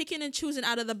y'all picking and choosing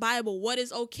out of the Bible what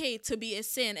is okay to be a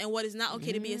sin and what is not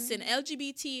okay to be a sin.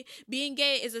 LGBT, being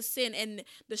gay is a sin, and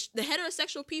the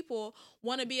heterosexual people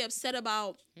want to be upset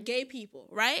about gay people,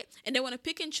 right? And they want to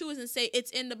pick and choose and say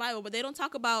it's in the Bible, but they don't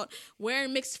talk about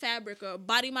wearing mixed fabric or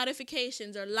body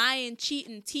modifications or lying,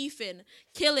 cheating, thieving,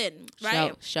 killing,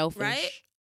 right? Shellfish. Right?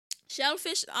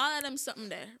 Shellfish, all of them something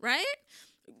there, right?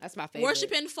 That's my favorite.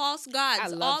 Worshiping false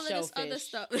gods, all of this other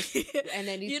stuff. And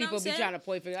then these people be trying to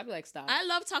point fingers. I be like, stop. I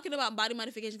love talking about body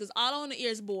modification because all I want to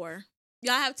hear is bore.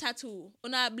 Y'all have tattoo, or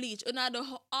not bleach, or not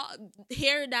the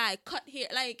hair dye, cut hair.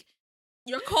 Like,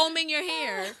 you're combing your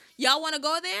hair. Y'all want to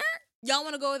go there? Y'all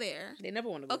want to go there. They never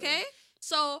want to go there. Okay?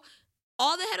 So,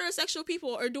 all the heterosexual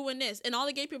people are doing this, and all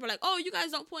the gay people are like, oh, you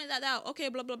guys don't point that out. Okay,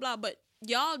 blah, blah, blah. But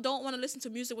y'all don't want to listen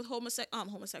to music with homophobic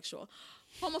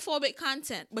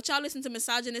content, but y'all listen to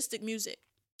misogynistic music.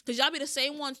 Because y'all be the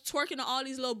same ones twerking on all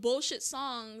these little bullshit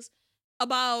songs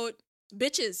about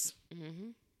bitches.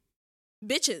 Mm-hmm.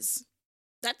 Bitches.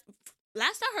 That,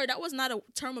 last I heard, that was not a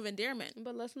term of endearment.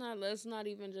 But let's not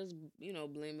even just,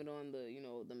 blame it on the,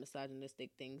 the misogynistic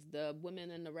things. The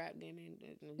women in the rap game,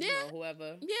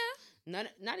 whoever. Yeah. Not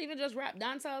even just rap,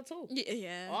 dancehall too.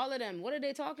 Yeah. All of them. What are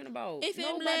they talking about? If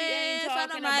nobody ain't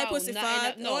talking about pussy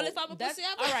fuck. No, if I'm a pussy,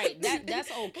 all right.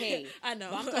 That's okay. I know.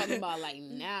 But I'm talking about like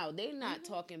now. They're not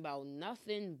talking about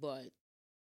nothing but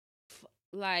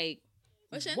like.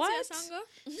 What? Song go?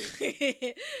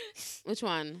 Which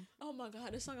one? Oh my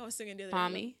God, the song I was singing the other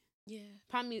Pommy? day. Yeah.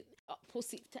 Pommy,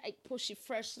 pussy tight, pushy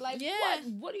fresh. Like, yeah.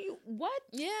 What? What?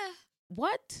 Yeah.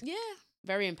 What? Yeah.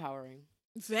 Very empowering.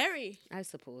 Very. I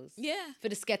suppose. Yeah. For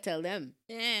the skettel them.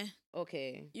 Yeah.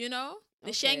 Okay. The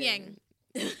Sheng Yang.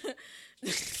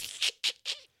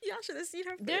 Y'all should have seen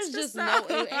her face. There's just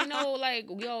ain't no like,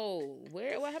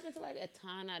 what happened to like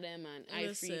Etana them and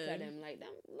Ifrika them like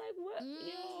them? Like what?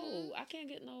 I can't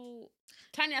get no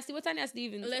Tanya. See what Tanya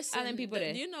Steven? Listen, people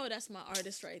there. You know that's my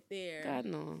artist right there. God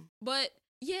no. But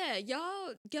yeah,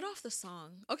 y'all get off the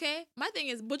song, okay? My thing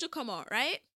is, Buju come out,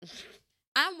 right?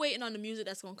 I'm waiting on the music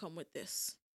that's gonna come with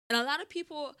this. And a lot of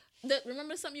people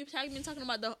remember something you tagged me talking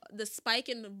about the spike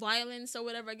in the violence or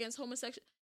whatever against homosexual.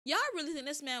 Y'all really think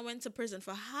this man went to prison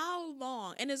for how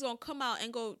long and is gonna come out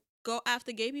and go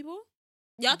after gay people?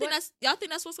 Y'all think that's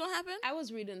what's gonna happen? I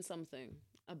was reading something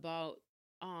about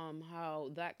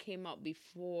how that came out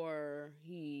before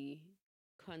he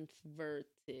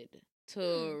converted to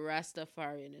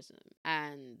Rastafarianism,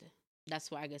 and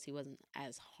that's why I guess he wasn't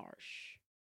as harsh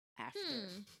after.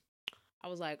 I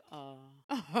was like, I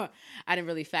didn't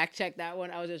really fact check that one.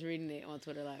 I was just reading it on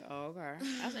Twitter like, oh, okay,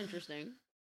 that's interesting.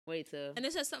 And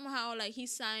it says somehow how like he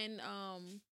signed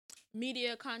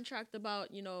media contract about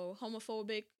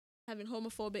having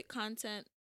homophobic content,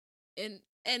 and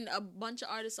a bunch of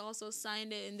artists also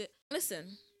signed it. And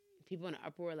listen, people in the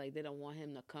uproar like they don't want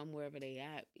him to come wherever they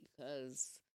at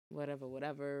because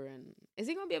whatever. And is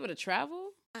he gonna be able to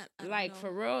travel? I don't Like know.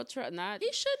 for real, not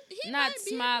He should. He not might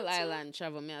be small able to. island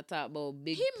travel. Me I talk about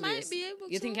big He place. might be able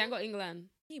to. You think he can go England?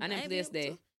 He And then might be place able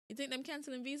there. to. You think them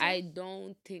canceling visa? I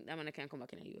don't think that man can come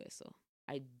back in the US. So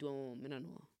I don't. Me don't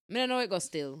know. Me don't know it go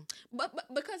still. But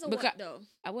because of what though?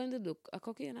 I went to look a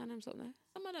cocaine and them something.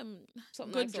 Some of them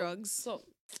Something good like drugs. So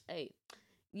hey,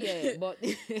 yeah, but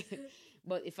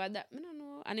but if I that me don't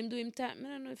know, and him do him time, me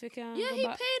don't know if he can. Yeah, go he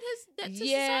back. paid his debt to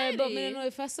Yeah, society. but me don't know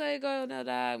if I saw it go no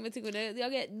dog. Me think you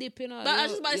get dip, you know. But I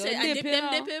was just about to say, I dip them, you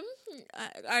know. dip him.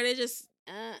 Are they just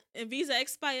visa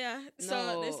expire? So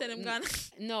No, they said him gone.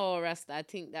 No, Rasta. I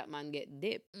think that man get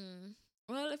dip.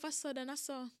 Well, if I saw, then I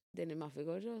saw. Then him have to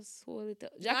go just hold it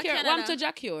up. Not Jackie, Canada. one to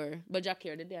Jackie, but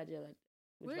Jackie, the day I jail.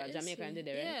 Where is Jamaica he? and did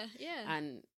it, right? Yeah.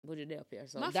 And but you there up here.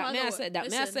 So My that father may I was- say that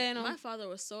may I listen, say no. My father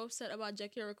was so upset about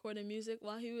Jackie recording music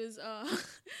while he was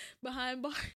behind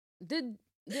bar. Did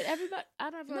everybody? I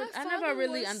My never father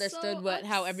really was understood so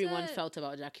how everyone upset. felt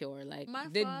about Jackie. Like, My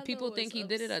did father people think was he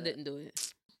did it or upset. didn't do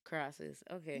it? Crosses.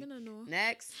 Okay. I don't know.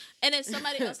 Next. And then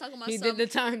somebody else talking about he some, did the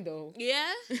time though. Yeah.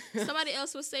 Somebody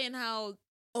else was saying how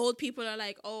old people are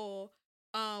like, oh,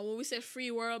 when we say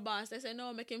free world boss, they say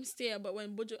no, make him stay. But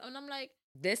when Buju, and I'm like,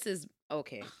 This is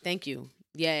okay. Thank you.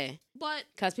 Yeah. but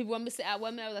Because people want me to say,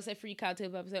 when I say free cartel,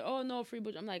 people say, oh no, free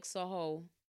Buju. I'm like, so how?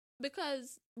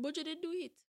 because Buju did do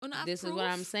it. This is what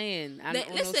I'm saying. And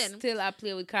listen. still I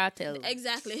play with cartel.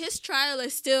 Exactly. His trial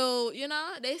is still,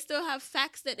 they still have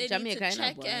facts that they Jamaica, need to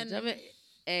check and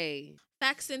hey.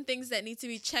 facts and things that need to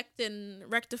be checked and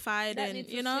rectified That and need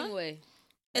to fling away.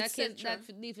 That kid, etc.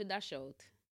 that need to dash out.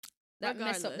 That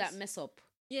mess up.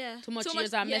 Yeah. Too much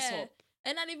years are mess up.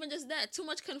 And not even just that. Too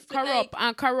much conflict.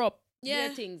 Corrupt. Yeah.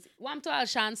 Things. Want to all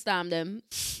Sean Stam them.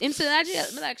 Him still in jail.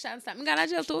 Me like Sean Stam. Me got in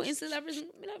jail too. Him still in prison.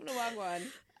 Me don't know what going on.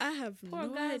 I have Poor no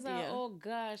Gaza. idea. Oh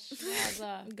gosh.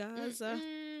 Gaza. Gaza.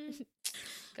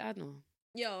 God no.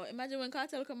 Yo, imagine when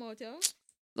Cartel come out, yo.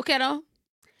 Look at her.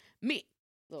 Me.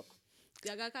 Look.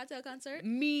 You got Cartel concert?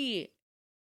 Me.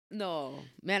 No.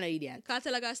 Man, an idiot.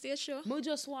 Cartel got stage show? Me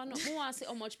just want to see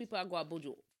how much people are going to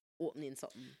Buju opening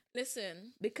something.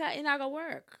 Listen. Because it not going to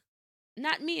work.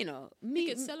 Not me, you know.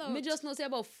 Me just know say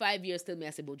about 5 years till me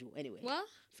I say Buju. Anyway. What?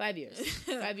 5 years.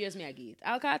 5 years me I give it.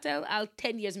 I'll Cartel,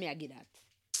 10 years me I give that.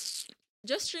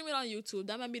 Just stream it on YouTube.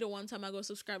 That might be the one time I go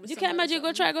subscribe. You can't imagine you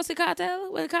go try go see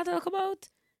Cartel when Cartel come out?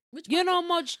 Which you know how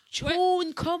much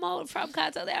tune come out from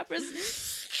Cartel the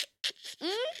Empress?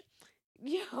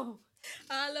 Yo.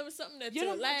 I love something that You too.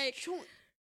 know Like,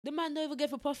 the man don't even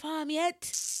get to perform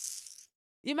yet.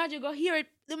 You imagine go hear it.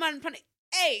 The man panic.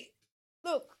 Hey,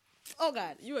 look. Oh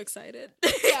God. you excited?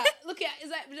 Yeah, look at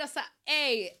it's like just a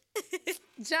hey,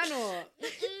 Jano.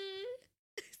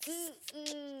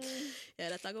 Yeah,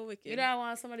 that's a go wicked. You don't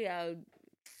want somebody out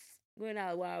going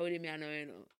out wow with him, you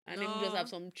know. And him just have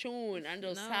some tune and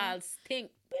just all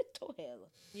stink. Bit to hell.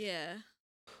 Yeah.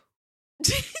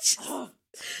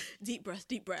 Deep breath.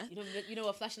 You know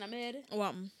what flashing I made?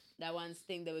 What? That one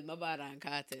sting there with my brother and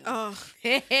Cartel. Oh.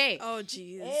 Hey. Oh,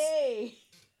 jeez. Hey.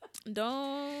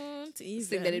 Don't even.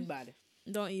 Sting that it bad.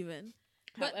 Don't even.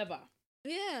 But, However.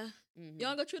 yeah. You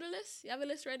want to go through the list? You have a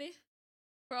list ready?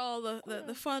 For all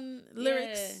the fun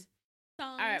lyrics, songs.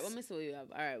 All right, let me see what you have.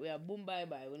 All right, we have Boom Bye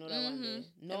Bye. We know that one day.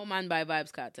 No Man by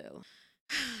Vibes Cartel.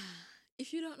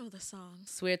 If you don't know the songs.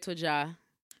 Swear to Jah.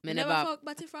 Me Never fuck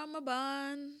Batty from a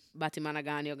bun. Batty man a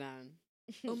gone, you gone.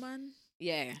 Oh man.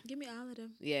 Yeah. Give me all of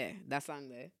them. Yeah, that song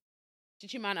there.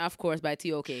 Chichi Man, of course, by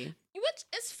T.O.K. Which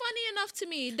is funny enough to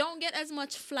me. Don't get as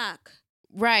much flack.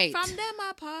 Right. From them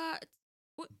apart.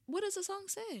 What does the song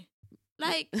say?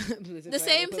 Like, the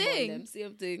same thing.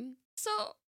 Same thing. So,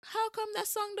 how come that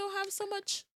song don't have so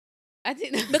much? I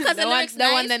think because the one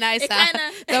that I saw,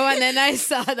 the one that I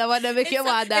saw, the one that make you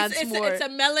want to dance more. It's a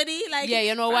melody, like yeah,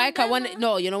 you know why? Cause when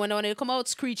they come out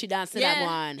screechy dance to that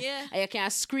one, yeah, and you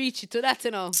can't screech to that, you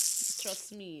know.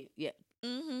 Trust me, yeah.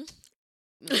 Mm-hmm.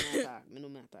 Me no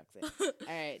matter. All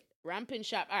right, Ramping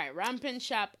Shop. All right, Ramping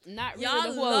Shop. Not really Y'all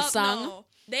the whole song. No.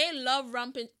 They love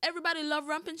Ramping. Everybody love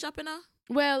Ramping Shop, you know.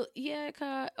 Well, yeah,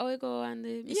 cause Oigo and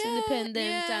the Miss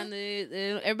Independent and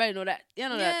the everybody know that. You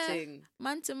know that thing.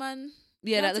 Man to man.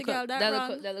 Yeah, that look. Go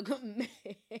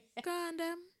on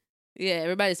them. Yeah,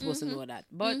 everybody's supposed to know that.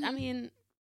 But I mean,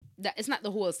 that it's not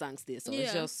the whole song still, so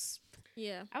it's just.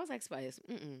 Yeah. I was like Spice.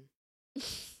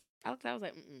 I was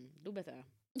like, do better.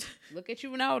 Look at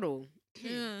you now, though.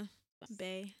 Yeah.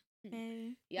 Bay.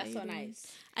 Hey, Yeah, how you so doing? nice.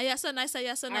 Yeah, so nice.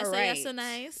 Yeah, so nice. All Yeah, so right.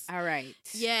 nice. All right.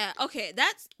 Yeah. Okay.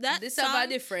 That This song. about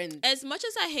different. As much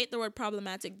as I hate the word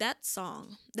problematic, that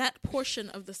song, that portion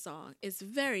of the song is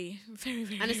very, very,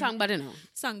 very. And the song bad enough.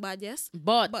 Song bad, yes.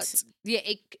 But yeah,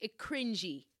 it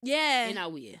cringy Yeah. in a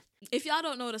way. If y'all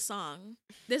don't know the song,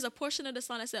 there's a portion of the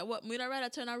song that said, "What? Would I rather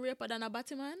turn a raper than a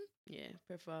Batman?" Yeah,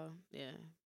 prefer. Yeah.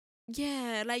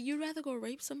 Yeah, like you'd rather go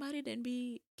rape somebody than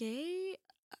be gay.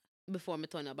 Before me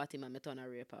turn a Batman, me turn a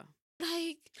raper.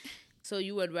 Like, So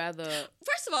you would rather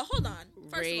first of all, hold on.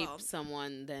 First rape of all,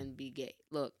 someone than be gay.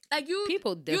 Look, like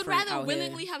people you'd different rather out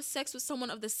willingly here. have sex with someone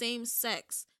of the same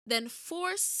sex than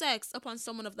force sex upon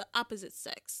someone of the opposite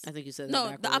sex. I think you said that No,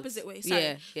 backwards. the opposite way. Sorry.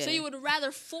 Yeah, yeah. So you would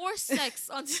rather force sex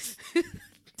on.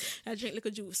 I drink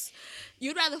liquor juice.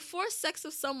 You'd rather force sex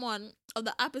with someone of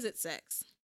the opposite sex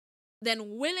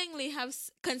than willingly have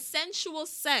consensual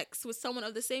sex with someone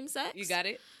of the same sex. You got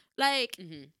it? Like,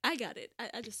 Mm-hmm. I got it.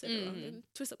 I just said it wrong. Then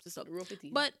twist up. But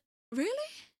But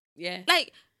really? yeah.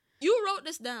 Like, you wrote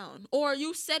this down or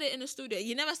you said it in the studio.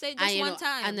 You never said it just one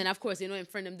time. And then, of course, in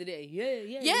front of them today.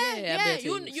 Yeah.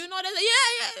 You know that.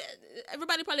 Yeah.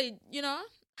 Everybody probably,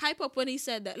 hype up when he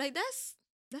said that. Like, that's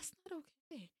not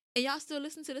okay. And y'all still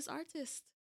listen to this artist.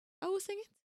 Oh, who sing it?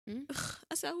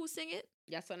 I said, who sing it?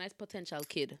 Yeah, so nice potential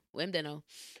kid. When they know.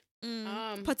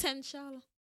 Potential.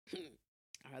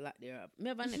 I like there. We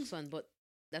have a next one, but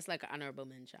that's like an honorable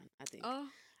mention, I think. Oh.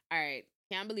 All right.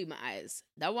 Can't believe my eyes.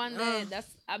 That one there, that's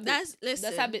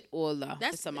a bit older.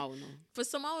 That's for someone. For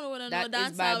someone who wanna know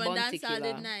That is by Dancehall when Dancehall Buntikiller.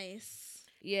 did nice.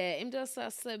 Yeah, him just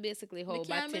basically how Me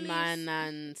can't Batman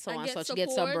and so I on get such get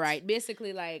so support. bright.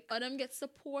 Basically like Or them get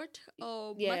support.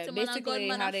 Oh, yeah, Batman and basically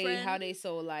gunman how a they friend.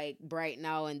 so like bright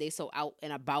now and they so out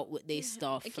and about with their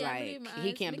stuff. I can't Like believe my he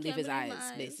eyes. can't Me believe can't his believe my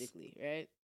eyes, eyes. basically, right?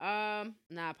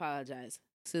 Nah, apologize.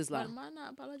 Sizzler. But man, I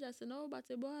apologize to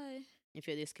nobody, boy. If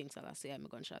you're this King Selassie, I'm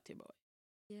gonna shot you, boy.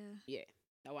 Yeah. Yeah,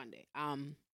 that one day.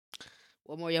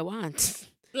 What more you want?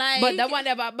 Like, But that one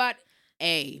day, but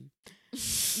hey,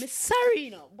 me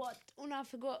sorry, but una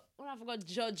forgot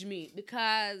judge me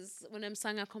because when them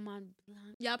song I come on,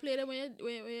 blank. y'all play them when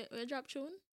you drop tune?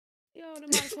 Yo,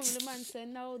 the man said,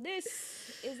 no, this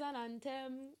is an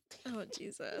anthem. Oh,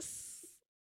 Jesus.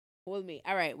 Hold me.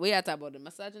 All right, we are talking about the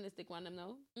misogynistic one them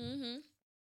now. Mm-hmm.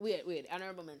 Wait,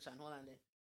 honorable mention. Hold on there.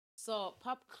 So,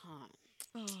 Popcorn.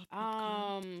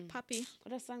 Oh, Papi. What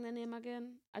that song the name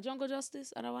again? A Jungle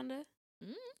Justice, I wonder.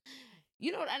 Mm.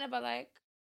 You know what I never like?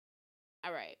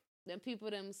 All right. Then people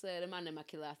them say the man them a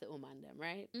kill after woman them,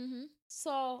 right? Mm-hmm.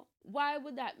 So why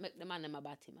would that make the man them a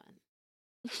batty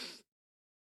man?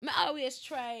 I always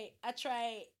try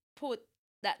put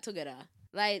that together.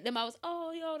 Like them I was,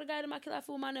 oh yo, the guy them a kill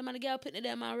after woman them and the girl putting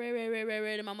them and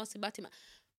ray them I must be batty man.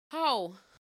 How?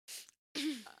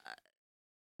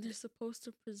 They're supposed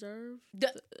to preserve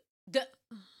The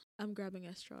I'm grabbing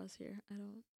at straws here. I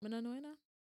don't know.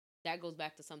 that goes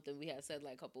back to something we had said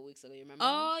like a couple weeks ago. You remember?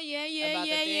 Oh yeah. About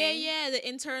the thing? The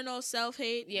internal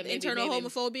self-hate, Yeah, the internal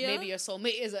homophobia. Maybe your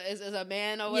soulmate is a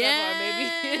man or whatever, or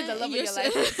maybe the love of You're your so-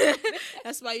 life.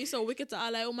 That's why you're so wicked to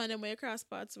all like woman and when you cross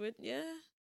paths with. Yeah.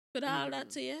 Could all that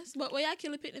to yes. But what y'all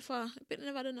kill a pitney for? Pitney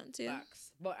never do nothing to you.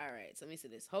 Facts. But all right, so let me see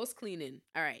this. House cleaning.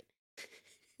 All right.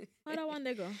 How that one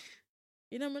they go?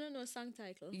 You know, I don't know song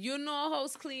title. You know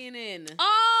house cleaning.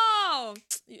 Oh!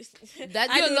 That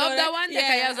I you do love know that one?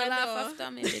 Yeah, Because I laugh know.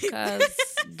 after me because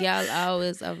girl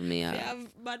always have me a Yeah,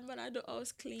 bad man, I do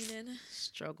house cleaning.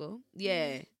 struggle.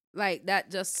 Yeah. Like that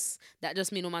just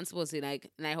mean no man supposed to like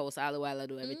in my house all the while I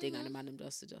do everything and the man them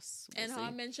just And how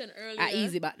I mentioned earlier.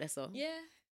 easy back there so. Yeah.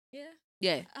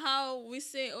 Yeah. How we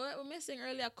say, we missing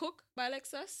earlier, Cook by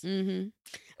Lexus. Mm-hmm.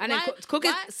 And then Why- cook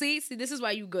why- is see this is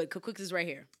why you good. Cook is right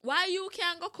here. Why you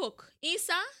can't go cook?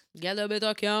 Isa? Girl, you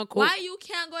better can't cook. Why you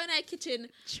can't go in the kitchen,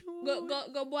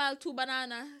 go boil 2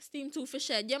 banana, steam 2 fish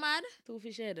head? You mad? 2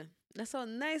 fish head. That's so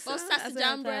nice. Or huh? sausage As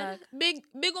I and bread? talk.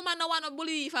 Big woman no want no bully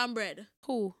beef and bread.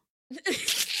 Who?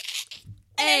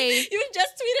 Hey, you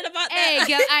just tweeted about Hey, that.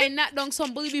 girl, I knocked down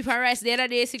some bully beef and rice the other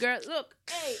day. See, girl, look.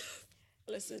 Hey.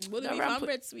 Listen, bully The beef ramp- and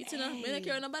bread sweet enough. Me don't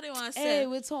care what nobody wants to Hey, say.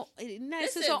 with some nice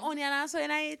with Listen. some onion and so in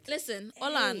it. Listen,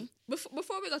 hold Hey. on.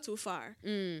 Before we go too far,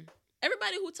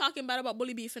 everybody who talking bad about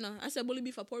bully beef, I said bully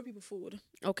beef for poor people food.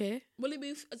 Okay. Bully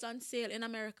beef is on sale in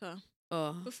America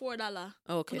Oh. for $4.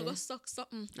 Okay. I'm gonna go suck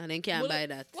something. And then can't Bully- buy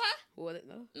that. What? Hold it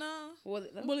no. No. Hold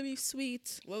it no. Bully beef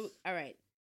sweet. Well, all right.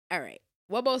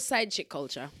 What about side chick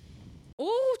culture?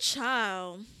 Oh,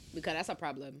 child. Because that's a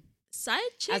problem. Side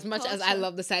chick As much as I culture.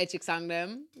 love the side chick song,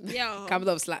 them. Yeah. Come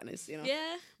love slackness, you know.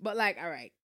 Yeah. But like, all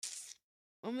right.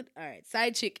 All right,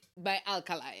 Side Chick by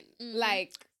Alkaline. Mhm.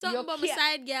 Like Something about my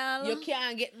side gal. You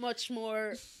can't get much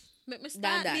more. Make me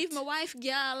start leave my wife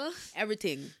gal.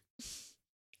 Everything.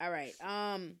 All right.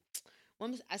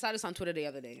 I saw this on Twitter the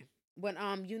other day. When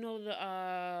you know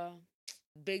the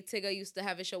Big Tigger used to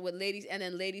have a show with ladies, and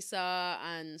then Lady Saw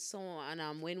and so on,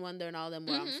 and Wayne Wonder and all them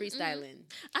were freestyling.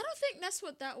 I don't think that's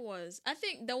what that was. I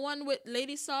think the one with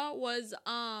Lady Saw was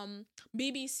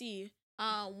BBC. Who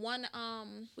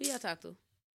y'all talk to?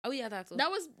 Oh, y'all talk to? That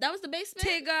was the basement.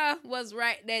 Tigger was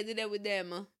right there, did it with them.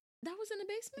 That was in the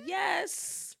basement.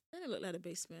 Yes. That didn't look like a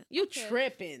basement. You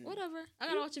tripping? Whatever. I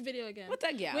gotta watch a video again. What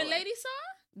that gal? With Lady Saw?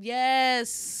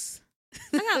 Yes.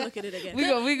 I gotta look at it again.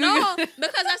 we go. No,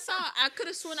 because I could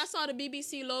have sworn I saw the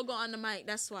BBC logo on the mic.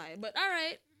 That's why. But all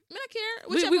right, I don't care.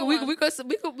 Whichever one.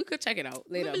 We could check it out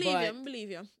later. I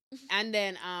believe you. And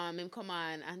then him come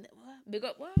on and big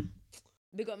up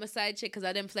my side chick because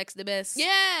I didn't flex the best.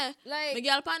 Yeah, like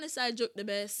Miguel Pan side joke the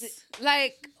best.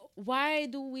 Like, why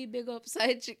do we big up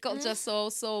side chick culture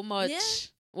so much? Yeah.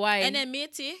 Why? And then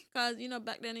matey, because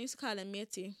back then they used to call them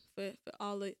matey for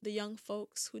all the young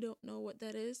folks who don't know what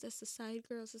that is. That's the side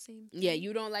girls, the same thing. Yeah,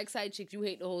 you don't like side chicks. You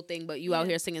hate the whole thing, but you out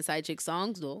here singing side chick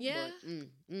songs though. Yeah.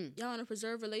 But, y'all want to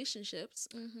preserve relationships.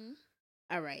 Mm-hmm.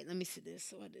 All right, let me see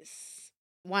this. What this?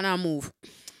 Wanna move.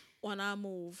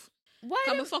 Why?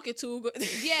 Come and fuck it too good.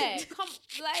 Yeah, come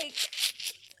like.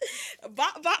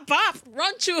 Bop,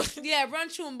 run tune. Yeah, run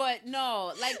tune, but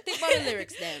no, like think about the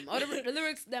lyrics them. Or the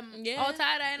lyrics them all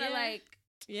tied and like.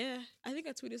 Yeah, I think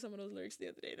I tweeted some of those lyrics the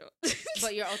other day though.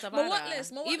 But you're out of But what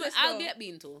list? Even I'll get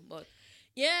bean too, but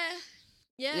yeah.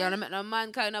 Yeah, no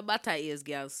man kind of butter ears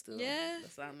girls still. Yeah.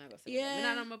 That's all I'm not gonna say.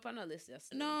 Yeah. I'm up on a list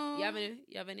just. No. You have any?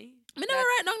 I mean, never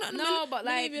write down. No, but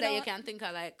like that you can't think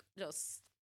of like just.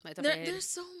 There's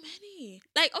so many.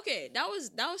 Like, okay, that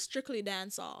was strictly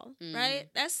dancehall, right?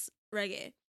 That's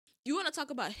reggae. You want to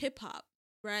talk about hip hop,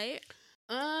 right?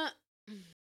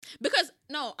 Because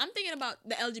no, I'm thinking about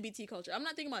the LGBT culture. I'm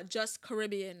not thinking about just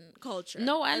Caribbean culture.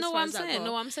 No, I know what I'm saying.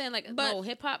 No, I'm saying like no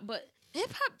hip hop, but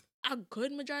hip hop. A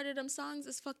good majority of them songs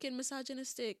is fucking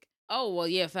misogynistic. Oh well,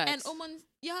 yeah, facts. And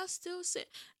y'all still say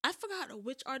I forgot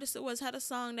which artist it was had a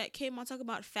song that came on talking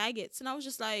about faggots, and I was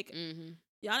just like,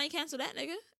 y'all ain't cancel that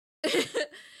nigga.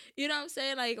 You know what I'm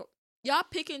saying? Like, y'all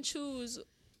pick and choose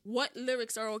what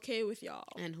lyrics are okay with y'all.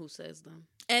 And who says them.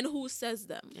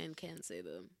 And can say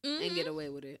them. And get away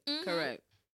with it. Correct.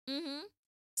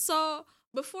 So,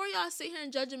 before y'all sit here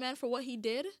and judge a man for what he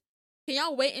did, can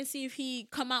y'all wait and see if he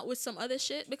come out with some other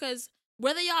shit? Because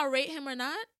whether y'all rate him or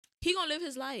not, he gonna live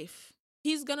his life.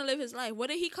 He's gonna live his life.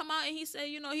 Whether he come out and he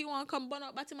say, he wanna come bun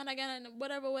up Batman again and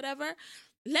whatever,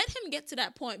 let him get to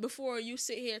that point before you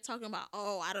sit here talking about,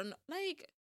 I don't know. Like,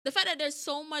 the fact that there's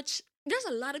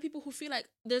a lot of people who feel like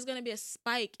there's going to be a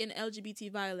spike in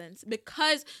LGBT violence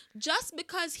just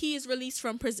because he is released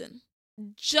from prison.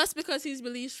 Just because he's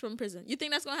released from prison. You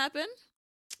think that's going to happen?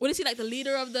 What is he, like the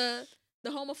leader of the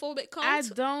homophobic cult? I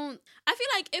feel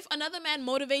like if another man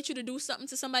motivates you to do something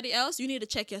to somebody else, you need to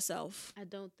check yourself. I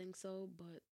don't think so,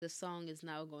 but the song is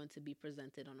now going to be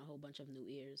presented on a whole bunch of new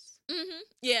ears.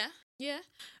 Yeah.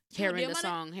 Hearing the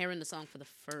song for the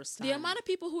first time. The amount of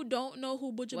people who don't know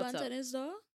who Buju Banton is,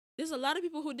 though. There's a lot of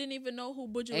people who didn't even know who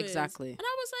Buju is. Exactly. And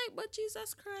I was like, but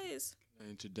Jesus Christ.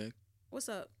 Interject. What's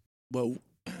up? But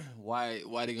why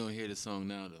they gonna hear the song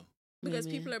now though? Because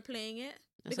people are playing it.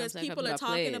 Because people are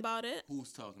talking about it.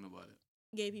 Who's talking about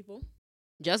it? Gay people.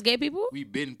 Just gay people?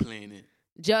 We've been playing it.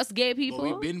 Just gay people? But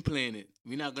we've been playing it.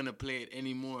 We're not gonna play it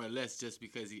any more or less just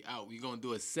because he out. We're gonna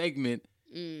do a segment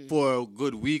for a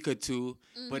good week or two,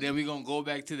 but then we're gonna go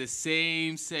back to the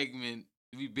same segment.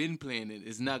 We've been playing it.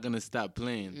 It's not gonna stop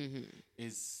playing.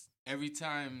 It's every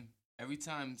time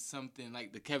something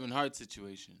like the Kevin Hart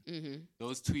situation.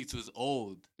 Those tweets was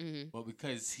old, but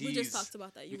because we just talked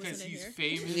about that. Because he's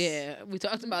famous. Yeah, we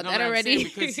talked about that already.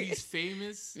 Because he's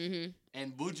famous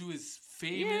and Buju is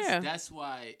famous. Yeah. That's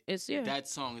why that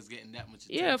song is getting that much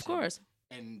attention. Yeah, of course.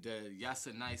 And the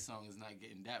Yasa Nice song is not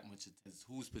getting that much attention.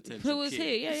 Who's potential? Who is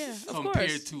he? Yeah, of course.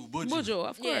 Compared to Buju. Buju,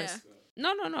 of course. Yeah.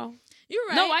 No. You're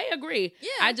right. No, I agree.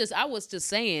 Yeah. I was just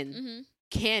saying,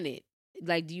 can it?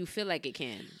 Like, do you feel like it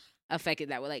can affect it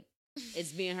that way? Like,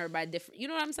 it's being heard by different. You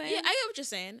know what I'm saying? Yeah, I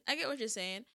get what you're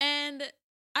saying. And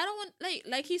I don't want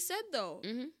like he said though.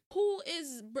 Who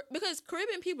is because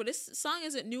Caribbean people? This song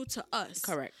isn't new to us.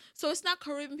 Correct. So it's not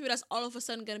Caribbean people that's all of a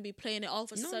sudden gonna be playing it. All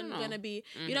of a sudden gonna be.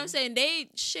 You know what I'm saying? They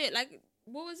like.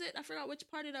 What was it? I forgot which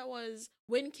party that was.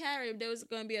 When Carib, there was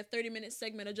going to be a 30-minute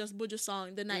segment of just Buju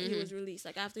song the night he was released,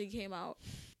 like after he came out.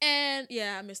 And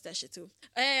yeah, I missed that shit too.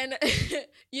 And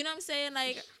you know what I'm saying?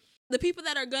 Like, the people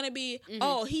that are gonna be,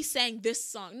 oh, he sang this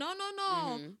song. No.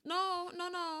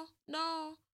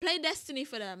 Play Destiny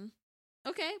for them.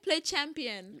 Okay? Play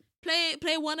Champion.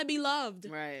 Play Wanna Be Loved.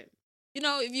 Right. You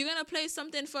know, if you're gonna play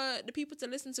something for the people to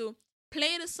listen to,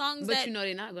 play the songs but that... you know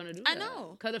they're not gonna do I that.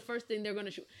 know. Because the first thing they're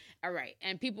gonna shoot... All right.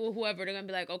 And people, whoever, they're gonna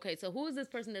be like, okay, so who is this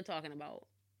person they're talking about?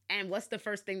 And what's the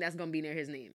first thing that's gonna be near his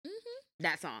name?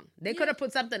 That song. They could have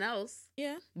put something else.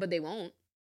 Yeah. But they won't.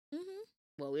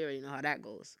 Well, we already know how that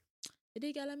goes.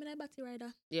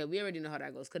 Yeah, we already know how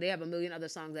that goes. Because they have a million other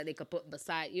songs that they could put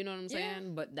beside, you know what I'm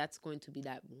saying? But that's going to be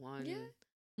that one. Yeah.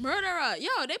 Murderer.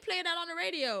 Yo, they play that on the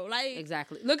radio. Like,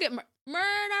 exactly. Look at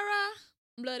Murderer.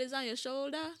 Blood is on your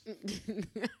shoulder.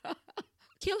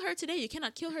 Kill her today. You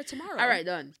cannot kill her tomorrow. All right,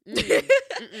 done. You know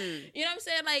what I'm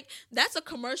saying? Like, that's a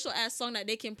commercial ass song that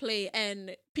they can play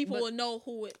and people will know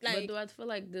who it, like. But do I feel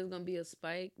like there's going to be a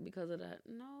spike because of that?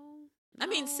 No. I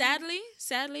mean, sadly,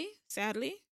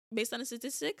 based on the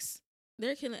statistics,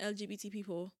 they're killing LGBT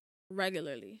people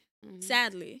regularly.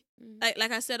 Sadly.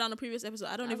 Like I said on the previous episode,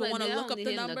 I don't even want to look up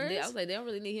the numbers. I was like, they don't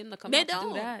really need him to come out to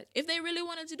do that. If they really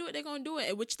wanted to do it, they're going to do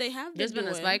it, which they have been There's been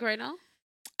doing. a spike right now?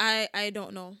 I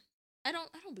don't know. I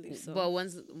don't believe so. But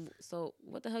so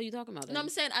what the hell are you talking about then? No, I'm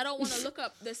saying I don't want to look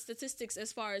up the statistics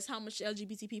as far as how much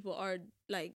LGBT people are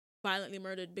like violently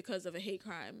murdered because of a hate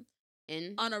crime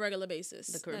on a regular basis.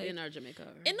 The Caribbean or Jamaica?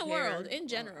 In the world, in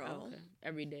general. Okay.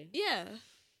 Every day. Yeah.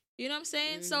 You know what I'm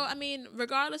saying? So, I mean,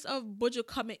 regardless of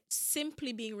Buju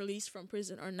simply being released from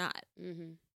prison or not,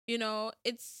 you know,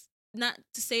 it's not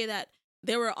to say that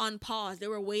they were on pause. They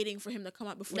were waiting for him to come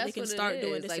out before they can start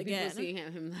doing this like, again. People seeing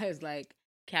him as like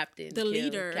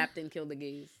leader. Captain kill the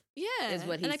gays. Yeah. Is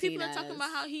what he's and like people are as. talking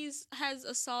about how has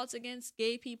assaults against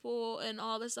gay people and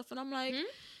all this stuff. And I'm like,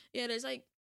 yeah, there's like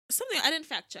something I didn't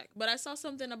fact check, but I saw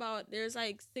something about there's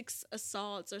like 6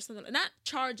 assaults or something. Not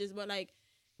charges, but like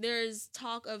there's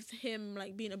talk of him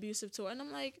like being abusive to her. And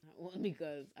I'm like, well,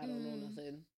 because I don't know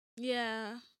nothing.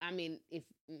 Yeah. I mean, if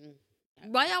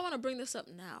why y'all want to bring this up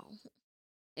now?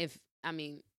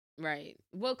 Right.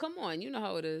 Well, come on. You know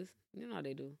how it is. You know how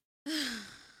they do.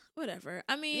 Whatever.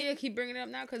 I mean, yeah, keep bringing it up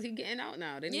now because he's getting out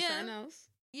now. They need something else.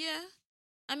 Yeah.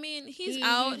 I mean, he's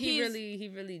out. He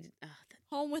really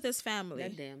home with his family.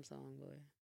 That damn song,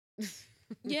 boy.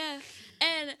 Yeah,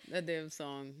 and that damn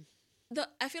song.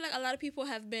 I feel like a lot of people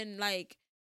have been like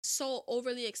so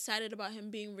overly excited about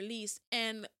him being released,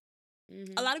 and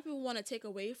a lot of people want to take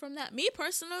away from that. Me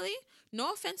personally,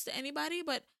 no offense to anybody,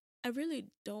 but I really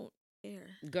don't care.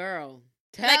 Girl,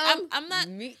 I'm not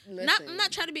listen. I'm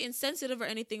not trying to be insensitive or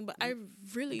anything, but I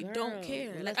really don't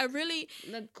care. Like I really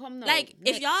like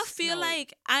if y'all feel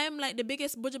like I am like the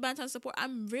biggest Buju Banton support,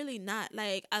 I'm really not.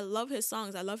 Like I love his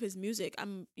songs, I love his music.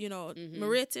 I'm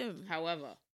Maria Tim.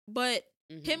 However, but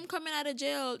him coming out of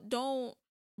jail don't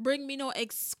bring me no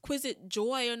exquisite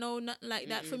joy or no nothing like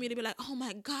that for me to be like, oh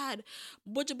my God,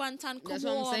 Buju Banton, come That's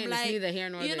home. What I'm saying. Like, it's neither here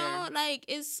nor there. You know, like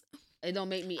it's. It don't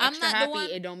make me extra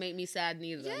happy. It don't make me sad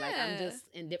neither. Yeah. Like I'm just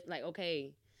like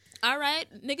okay. All right,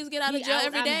 niggas get out of jail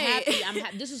every day. I'm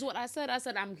happy. This is what I said.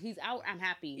 He's out. I'm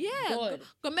happy. Yeah, good.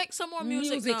 Go make some more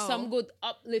music now. Some good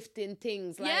uplifting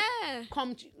things.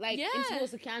 Like,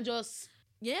 influence can't just.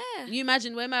 Yeah. You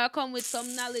imagine when I come with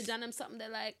some knowledge and them something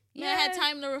that like. Yeah, I had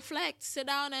time to reflect, sit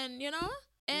down, and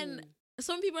and.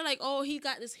 Some people are like, oh, he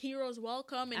got this hero's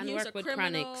welcome, and he was a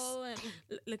criminal. And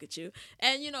look at you,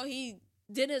 and he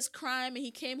did his crime and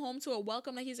he came home to a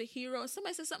welcome like he's a hero. And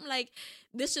somebody said something like,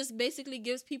 this just basically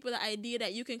gives people the idea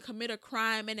that you can commit a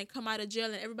crime and then come out of jail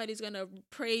and everybody's gonna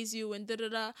praise you and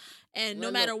da-da-da. And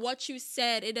no matter what you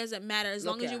said, it doesn't matter as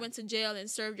long as you went to jail and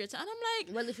served your time. And I'm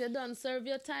like, well, if you're done, serve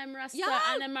your time, Rasta,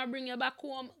 and then I bring you back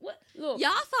home. Look,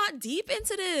 y'all thought deep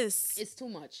into this. It's too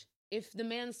much. If the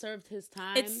man served his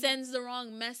time, it sends the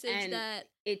wrong message and that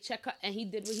it and he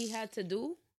did what he had to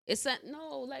do. It sent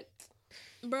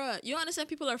bruh, you understand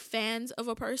people are fans of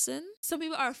a person? Some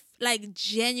people are like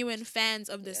genuine fans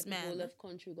of this man. People left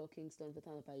country, go Kingston, for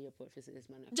stand up at the airport for this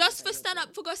man. Just for stand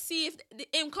up, for go see if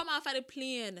him come off at the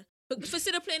plane. For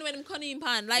see the plane when him come in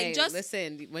pan. Like, hey, just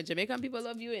listen, when Jamaican people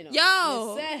love you,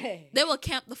 yo, they will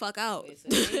camp the fuck out.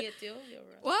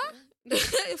 What?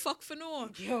 Fuck for no.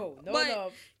 Yo, no but,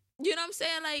 love. You know what I'm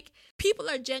saying? Like, people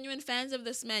are genuine fans of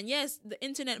this man. Yes, the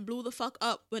internet blew the fuck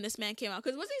up when this man came out.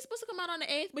 Because wasn't he supposed to come out on the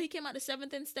 8th, but he came out the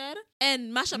 7th instead?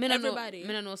 And mash up everybody.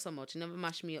 I don't know so much. He never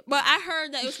mashed me up. But I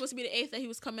heard that it was supposed to be the 8th that he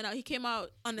was coming out. He came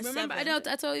out on the 7th. Remember,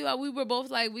 I told you we were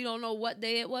both like, we don't know what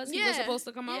day it was he was supposed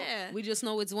to come out. Yeah. We just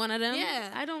know it's one of them.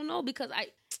 Yeah. I don't know because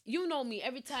you know me,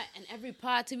 every time and every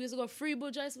party we used to go free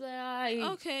Buju. I was like,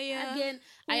 okay, yeah. Again,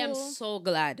 I am so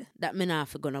glad that me not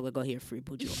gonna go hear free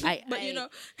Buju. But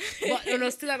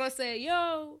But still I go say,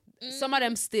 yo, some of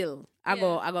them still. I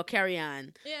go carry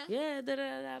on. Yeah.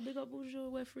 Yeah, big up Bonjour,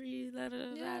 we're free.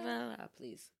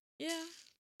 Please. Yeah.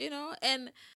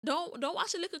 And don't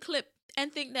watch a little clip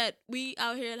and think that we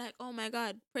out here like, oh my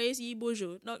God, praise ye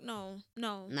Bonjour. No.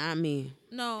 Not me.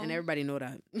 No. And everybody know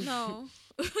that. No.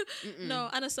 No,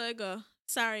 Anasoiga.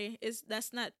 Sorry.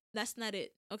 That's not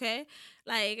it. Okay?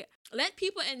 Like, let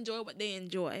people enjoy what they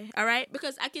enjoy. All right?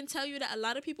 Because I can tell you that a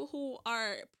lot of people who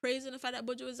are praising the fact that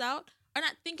Bonjour is out are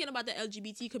not thinking about the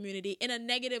LGBT community in a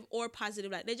negative or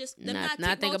positive light. They're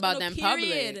not think about them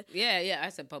period. public. Yeah, I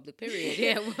said public period.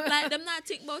 Yeah. Like, them not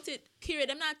think about it, period.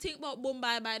 Them not think about boom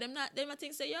bye bye. Them not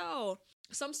think say, yo,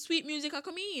 some sweet music are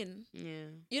coming.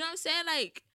 Yeah. You know what I'm saying?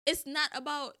 Like, it's not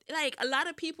about, like, a lot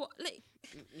of people, like,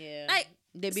 yeah. Like,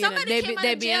 they came out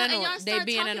of jail and y'all start they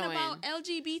being talking annoying. about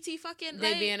LGBT fucking,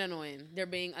 They like, being annoying. They're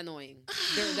being annoying.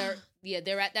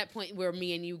 They're at that point where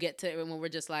me and you get to when we're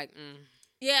just like,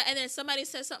 Yeah, and then somebody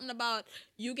said something about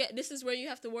this is where you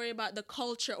have to worry about the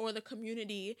culture or the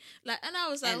community. Like, and I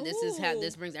was like, and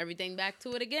this brings everything back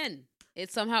to it again.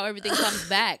 It somehow everything comes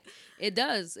back. It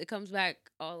does. It comes back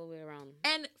all the way around.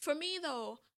 And for me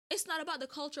though, it's not about the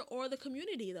culture or the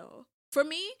community though. For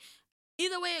me,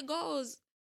 either way it goes,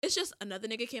 it's just another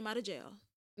nigga came out of jail.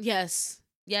 Yes.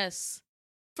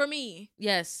 For me.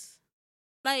 Yes.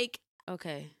 Like,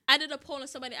 okay. I did a poll and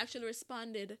somebody actually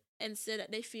responded and said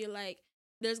that they feel like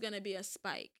there's going to be a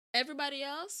spike. Everybody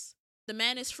else, the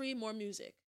man is free, more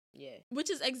music. Yeah. Which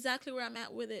is exactly where I'm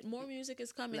at with it. More music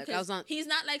is coming. Like, he's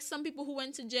not like some people who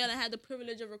went to jail and had the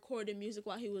privilege of recording music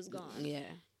while he was gone. Yeah.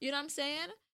 You know what I'm saying?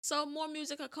 So more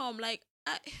music will come. Like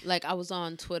I was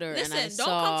on Twitter listen, and I don't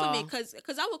come for me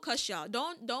because I will cuss y'all.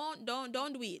 Don't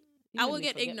do it. I will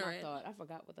get ignorant. I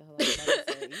forgot what the hell I was about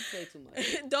to say. You play too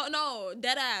much.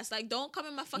 Dead ass. Like, don't come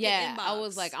in my fucking inbox. I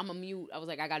was like, I'm a mute. I was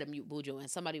like, I gotta mute Bujo. And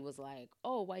somebody was like,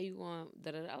 oh, why you going?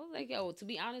 I was like, yo, to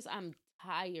be honest, I'm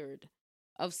tired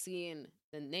of seeing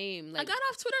the name. Like, I got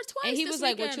off Twitter twice. And he was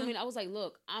like, weekend. what you mean? I was like,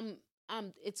 look,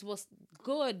 it's what's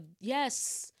good.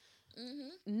 Yes.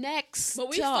 Mm-hmm. Next. But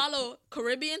we follow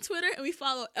Caribbean Twitter and we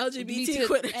follow LGBT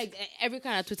Twitter. Every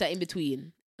kind of Twitter in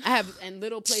between. I have and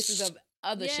little places of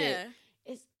other shit.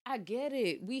 I get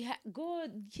it. We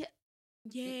good. Yeah.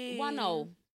 Yay. Wano.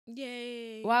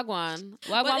 Yay. Wagwan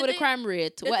with the crime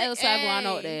rate. What else are going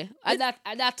out there?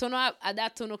 That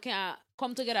tunnel can't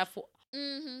come together for.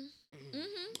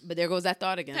 But there goes that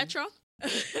thought again. Petro.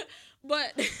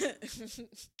 But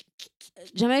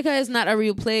Jamaica is not a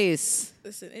real place.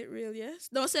 Listen, it real, yes.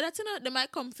 Don't say that tonight. They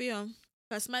might come for you.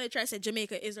 Because somebody try to say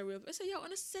Jamaica is a real place. I say, yo,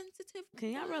 on a sensitive.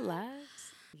 Can y'all relax?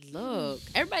 Look,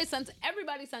 everybody's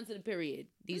sensitive. Period.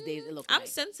 These days, it looks. I'm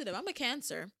sensitive. I'm a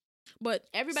Cancer, but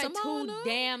everybody too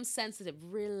damn sensitive.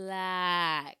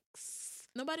 Relax.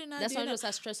 Nobody not. That's why I'm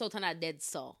just stressed out and not dead.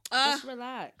 So just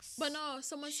relax. But no,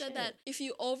 someone said that if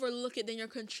you overlook it, then you're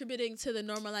contributing to the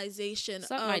normalization.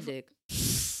 Suck my dick.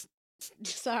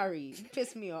 Sorry,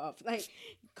 piss me off. Like,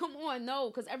 come on, no,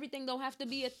 because everything don't have to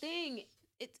be a thing.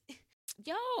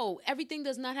 Everything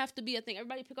does not have to be a thing.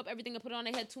 Everybody pick up everything and put it on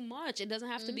their head too much. It doesn't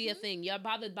have to be a thing. You're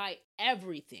bothered by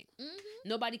everything.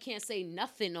 Nobody can't say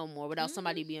nothing no more without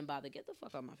somebody being bothered. Get the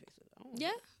fuck out of my face.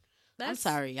 Yeah. I'm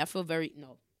sorry. I feel very...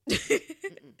 No.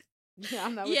 Yeah,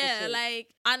 I'm not with yeah,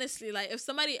 like, honestly, like, if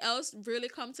somebody else really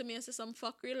come to me and say some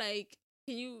fuckery, like,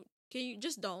 can you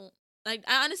just don't. Like,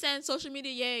 I understand social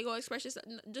media, yeah, go express yourself.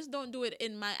 Just don't do it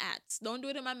in my ads. Don't do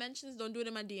it in my mentions. Don't do it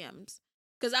in my DMs.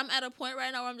 Because I'm at a point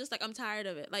right now where I'm just like, I'm tired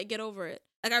of it. Like, get over it.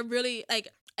 Like, I really, like,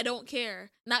 I don't care.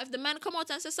 Now, if the man come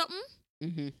out and say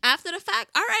something, after the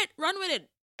fact, all right, run with it.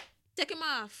 Take him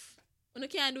off. When I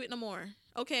can't do it no more.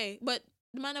 Okay, but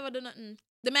the man never did nothing.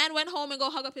 The man went home and go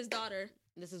hug up his daughter.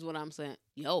 This is what I'm saying.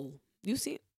 Yo, you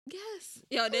see it? Yes.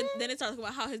 Yo, then it talks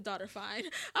about how his daughter fine.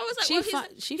 I was like,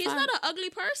 he's not an ugly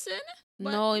person.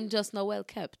 No, him just not well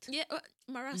kept. Yeah,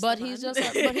 but he's just,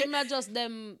 but him not just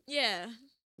them. Yeah.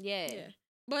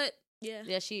 But yeah.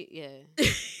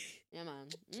 Yeah, man.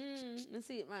 Let's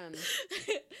see it, man.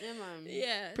 Yeah, man.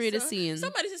 Yeah. Pretty scene.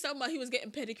 Somebody said something about he was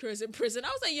getting pedicures in prison. I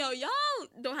was like, yo, y'all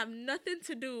don't have nothing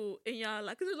to do in y'all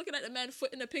life. Because you're looking at the man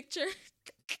foot in the picture.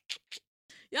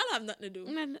 Y'all have nothing to do.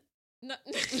 No.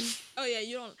 Oh, yeah,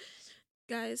 you don't.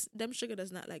 Guys, them sugar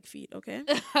does not like feet, okay?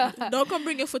 Don't come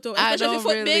bring your foot over. I don't if your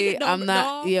foot really, big, I'm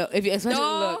not,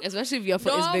 especially if your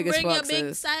foot is big as fuck. Don't bring your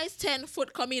big size 10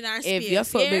 foot come in our space. If your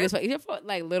foot big as fuck, if your foot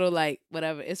like little, like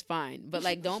whatever, it's fine. But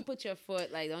like, don't put your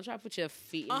foot, like, don't try to put your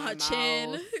feet in her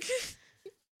chin.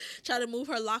 Try to move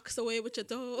her locks away with your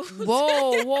toe.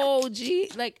 Whoa, gee.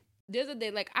 Like, there's a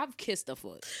day like I've kissed a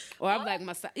foot, or I'm like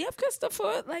you have kissed a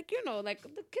foot, like like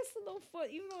the kiss of the foot,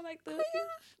 like the.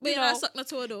 But you know, suck my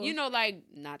toe though. Like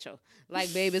nacho,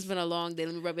 like babe, it's been a long day.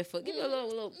 Let me rub your foot. Give you a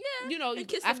little, and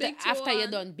kiss after you're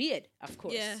done bathe, of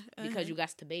course, because you got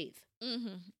to bathe.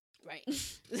 Mm-hmm. Right.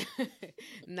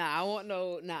 Nah, I want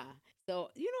no So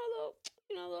a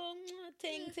little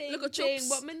ting, Little ting, chops.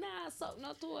 but me nah suck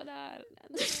no toe that.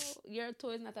 No, your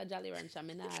toe is not a Jolly Rancher.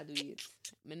 Me nah do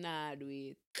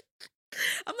it.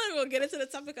 I'm not gonna get into the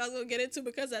topic I was gonna get into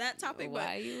because of that topic.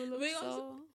 Why but you look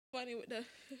so funny with the.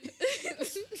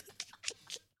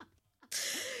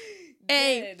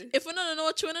 Hey, if we don't know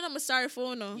what you're I'm sorry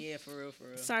for no. Yeah, for real.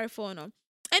 Sorry for no.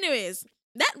 Anyways,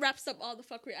 that wraps up all the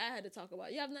fuckery I had to talk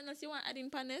about. You have nothing else you want adding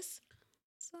upon this?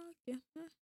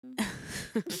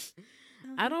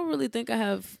 I don't really think I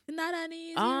have. Not an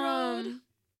easy road.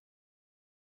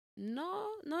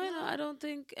 No, I don't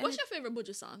think. What's your favorite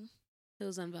Buju song?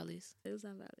 Hills and Valleys.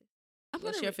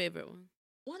 What's your favorite one?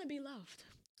 Wanna Be Loved,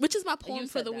 which is my poem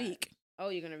for the week. Oh,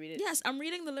 you're gonna read it? Yes, I'm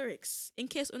reading the lyrics in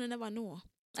case you never know.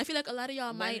 I feel like a lot of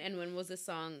y'all might. And when was this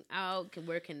song out?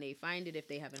 Where can they find it if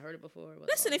they haven't heard it before?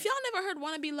 Listen, if y'all never heard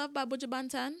 "Wanna Be Loved" by Buju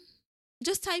Banton,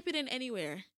 just type it in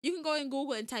anywhere. You can go in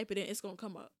Google and type it in; it's gonna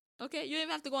come up. Okay, you don't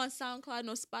even have to go on SoundCloud,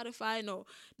 no Spotify, no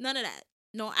none of that,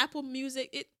 no Apple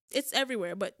Music. It's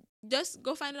everywhere, but just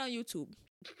go find it on YouTube,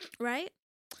 right?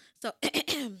 So,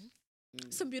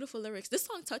 some beautiful lyrics. This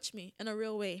song touched me in a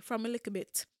real way from a little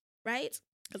bit, right?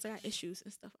 Because I got issues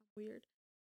and stuff. I'm weird,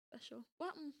 special.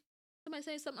 What? Somebody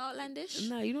saying something outlandish?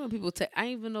 Nah, you know when people I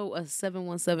don't even know a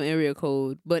 717 area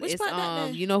code, but Which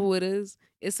it's you know who it is?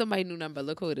 It's somebody new number.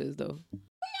 Look who it is though.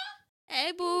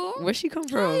 Hey boo, Where she come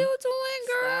from? How you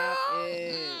doing, girl? Stop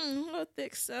it. Little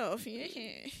thick self. Yeah.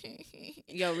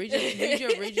 Yo, read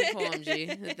your poem, G.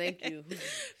 Thank you.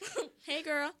 Hey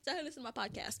girl, tell her to listen to my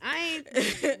podcast. I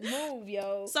ain't move,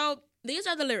 yo. So these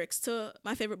are the lyrics to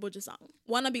my favorite Buju song,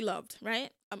 "Wanna Be Loved."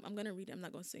 Right? I'm gonna read it. I'm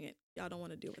not gonna sing it. Y'all don't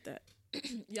want to deal with that.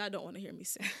 Y'all don't want to hear me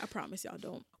sing. I promise y'all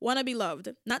don't. Wanna be loved,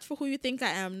 not for who you think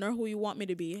I am, nor who you want me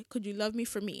to be. Could you love me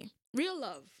for me? Real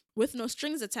love, with no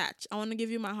strings attached. I want to give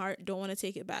you my heart. Don't want to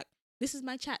take it back. This is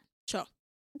my chat. Cho.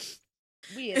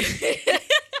 Weird.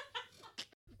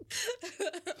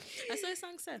 That's what the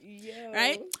song said. Yo.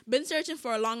 Right? Been searching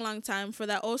for a long, long time for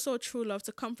that also true love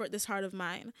to comfort this heart of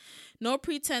mine. No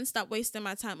pretense, stop wasting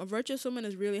my time. A virtuous woman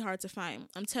is really hard to find.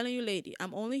 I'm telling you, lady,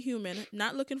 I'm only human,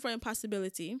 not looking for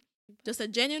impossibility. Just a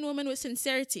genuine woman with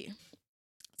sincerity.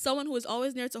 Someone who is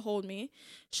always near to hold me.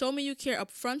 Show me you care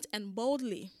up front and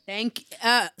boldly. Thank you.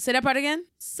 Say that part again.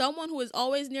 Someone who is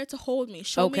always near to hold me.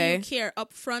 Show me you care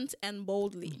up front and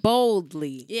boldly.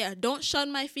 Boldly. Yeah, don't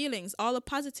shun my feelings. All the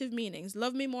positive meanings.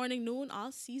 Love me morning, noon,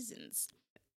 all seasons.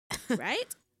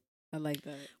 Right? I like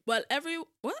that. Well,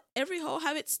 every hoe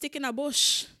have it stick in a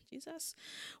bush. Jesus.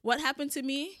 What happened to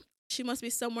me? She must be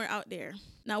somewhere out there.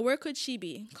 Now, where could she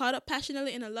be? Caught up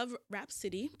passionately in a love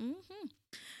rhapsody. Mm-hmm.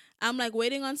 I'm like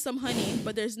waiting on some honey,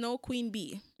 but there's no queen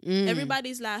bee.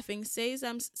 Everybody's laughing.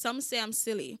 Some say I'm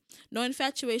silly. No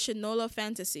infatuation, no love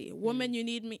fantasy. Woman, you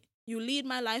need me. You lead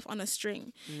my life on a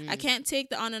string. I can't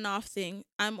take the on and off thing.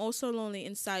 I'm also lonely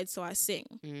inside, so I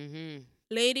sing. Mm-hmm.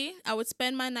 Lady, I would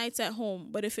spend my nights at home,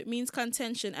 but if it means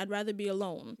contention, I'd rather be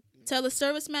alone. Tell the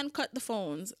serviceman cut the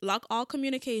phones, lock all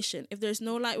communication. If there's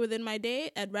no light within my day,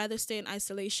 I'd rather stay in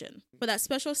isolation. For that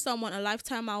special someone, a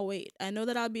lifetime I'll wait. I know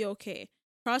that I'll be okay.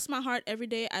 Cross my heart every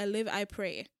day, I live, I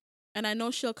pray. And I know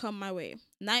she'll come my way.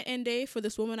 Night and day, for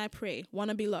this woman I pray.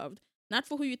 Wanna be loved. Not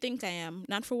for who you think I am,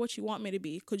 not for what you want me to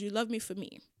be. Could you love me for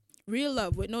me? Real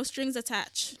love with no strings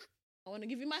attached. I want to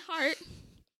give you my heart.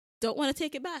 Don't want to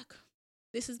take it back.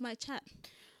 This is my chat.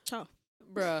 Ciao.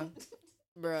 Bruh.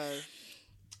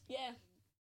 Yeah.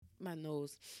 My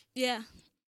nose. Yeah.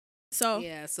 So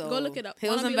go look it up.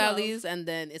 Hills and Valleys, and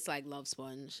then it's like Love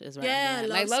Sponge is right. Yeah,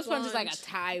 like Love Sponge is like a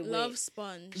tie. Love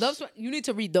Sponge. You need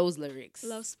to read those lyrics.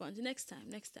 Love Sponge. Next time.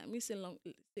 We sing long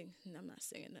thing. I'm not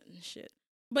singing nothing shit.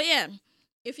 But yeah,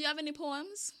 if you have any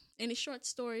poems, any short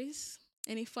stories,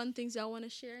 any fun things y'all want to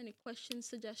share, any questions,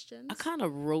 suggestions. I kind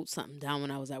of wrote something down when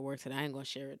I was at work today. I ain't gonna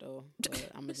share it though. But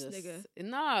I'm gonna just nigga.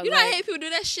 Nah. You know I hate people do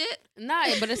that shit. Nah,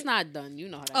 but it's not done. You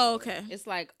know how that Oh, goes. okay. It's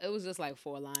like it was just like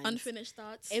 4 lines. Unfinished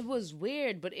thoughts. It was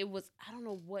weird, but it was I don't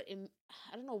know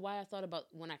why I thought about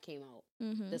when I came out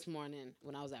this morning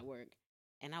when I was at work,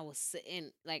 and I was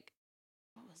sitting like,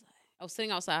 what was I? I was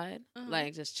sitting outside,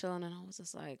 like just chilling, and I was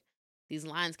just like, these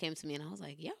lines came to me, and I was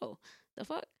like, yo, the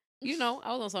fuck. You know,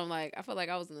 I was on something like, I felt like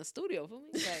I was in the studio for me.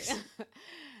 Like,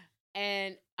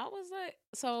 and I was like,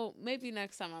 so maybe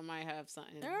next time I might have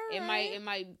something. Right.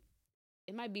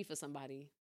 It might be for somebody.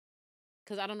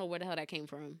 Cause I don't know where the hell that came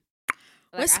from.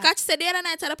 What Scotch said the other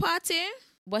night at the party?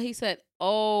 What he said?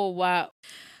 Oh wow.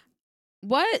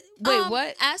 What? Wait,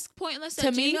 what? Ask pointless To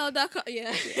at me? gmail.com.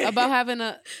 Yeah. About having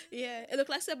a Yeah. It looked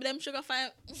like some of them sugar fine.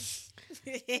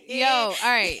 yo. All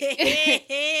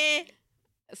right.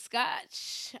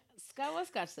 Scotch. Scott. What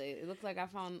Scotch say? It looks like I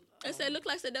found. I said, look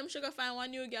like some them sugar fine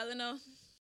one new gal, you know.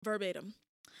 Verbatim.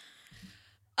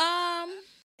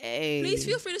 Hey. Please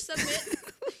feel free to submit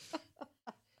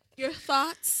your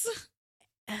thoughts.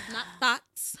 Not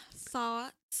thoughts.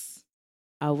 Thoughts.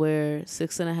 I wear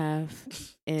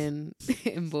 6.5 in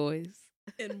boys.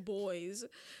 In boys.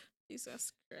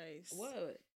 Jesus Christ.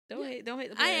 What? Don't hate. Don't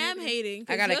hate. I am hating.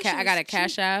 I got a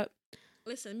cash app.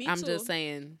 Listen, me I'm too. just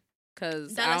saying.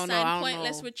 Cause Dollar I don't know. I don't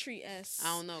pointless know. with 3S.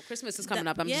 I don't know. Christmas is coming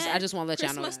up. I just want to let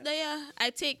Christmas y'all know that. Day, I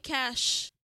take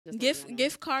cash. Just let y'all know.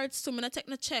 Gift cards to me. I take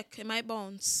the check. It might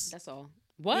bounce. That's all.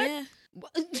 What? Yeah.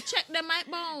 Check that might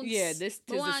bounce. Yeah, this is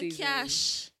the season.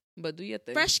 Cash. But do your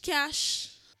thing. Fresh cash.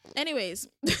 Anyways,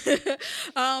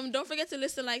 don't forget to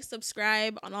listen, like,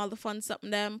 subscribe on all the fun stuff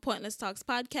in them Pointless Talks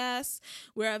podcast.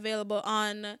 We're available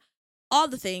on all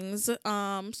the things,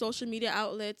 social media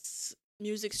outlets,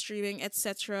 music streaming,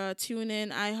 etc.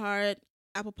 TuneIn, iHeart,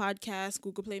 Apple Podcasts,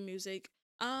 Google Play Music.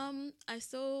 I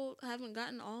still haven't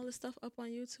gotten all the stuff up on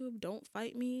YouTube. Don't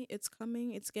fight me. It's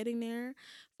coming. It's getting there.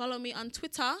 Follow me on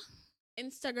Twitter,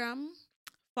 Instagram.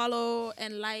 Follow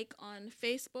and like on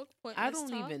Facebook. I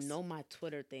don't even know my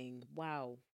Twitter thing.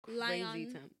 Wow. Crazy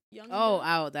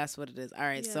time. That's what it is. All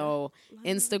right. Yeah. So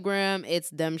Lion. Instagram, it's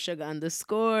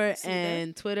demsugar_.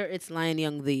 And Twitter, it's Lion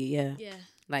Young the. Yeah. Yeah.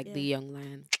 Like the young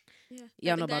lion. Yeah.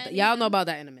 Y'all know about that. Y'all know about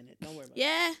that in a minute. Don't worry about it.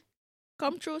 Yeah.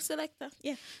 Come true, selector.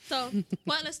 Yeah. So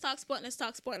Pointless Talks.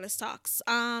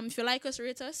 If you like us,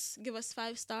 rate us. Give us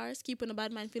 5 stars. Keeping the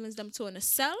bad mind feelings them to on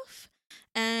yourself.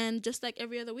 And just like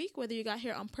every other week, whether you got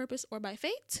here on purpose or by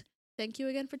fate, thank you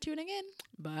again for tuning in.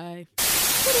 Bye.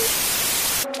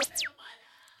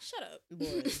 Shut up.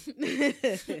 Boy.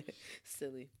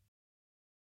 Silly.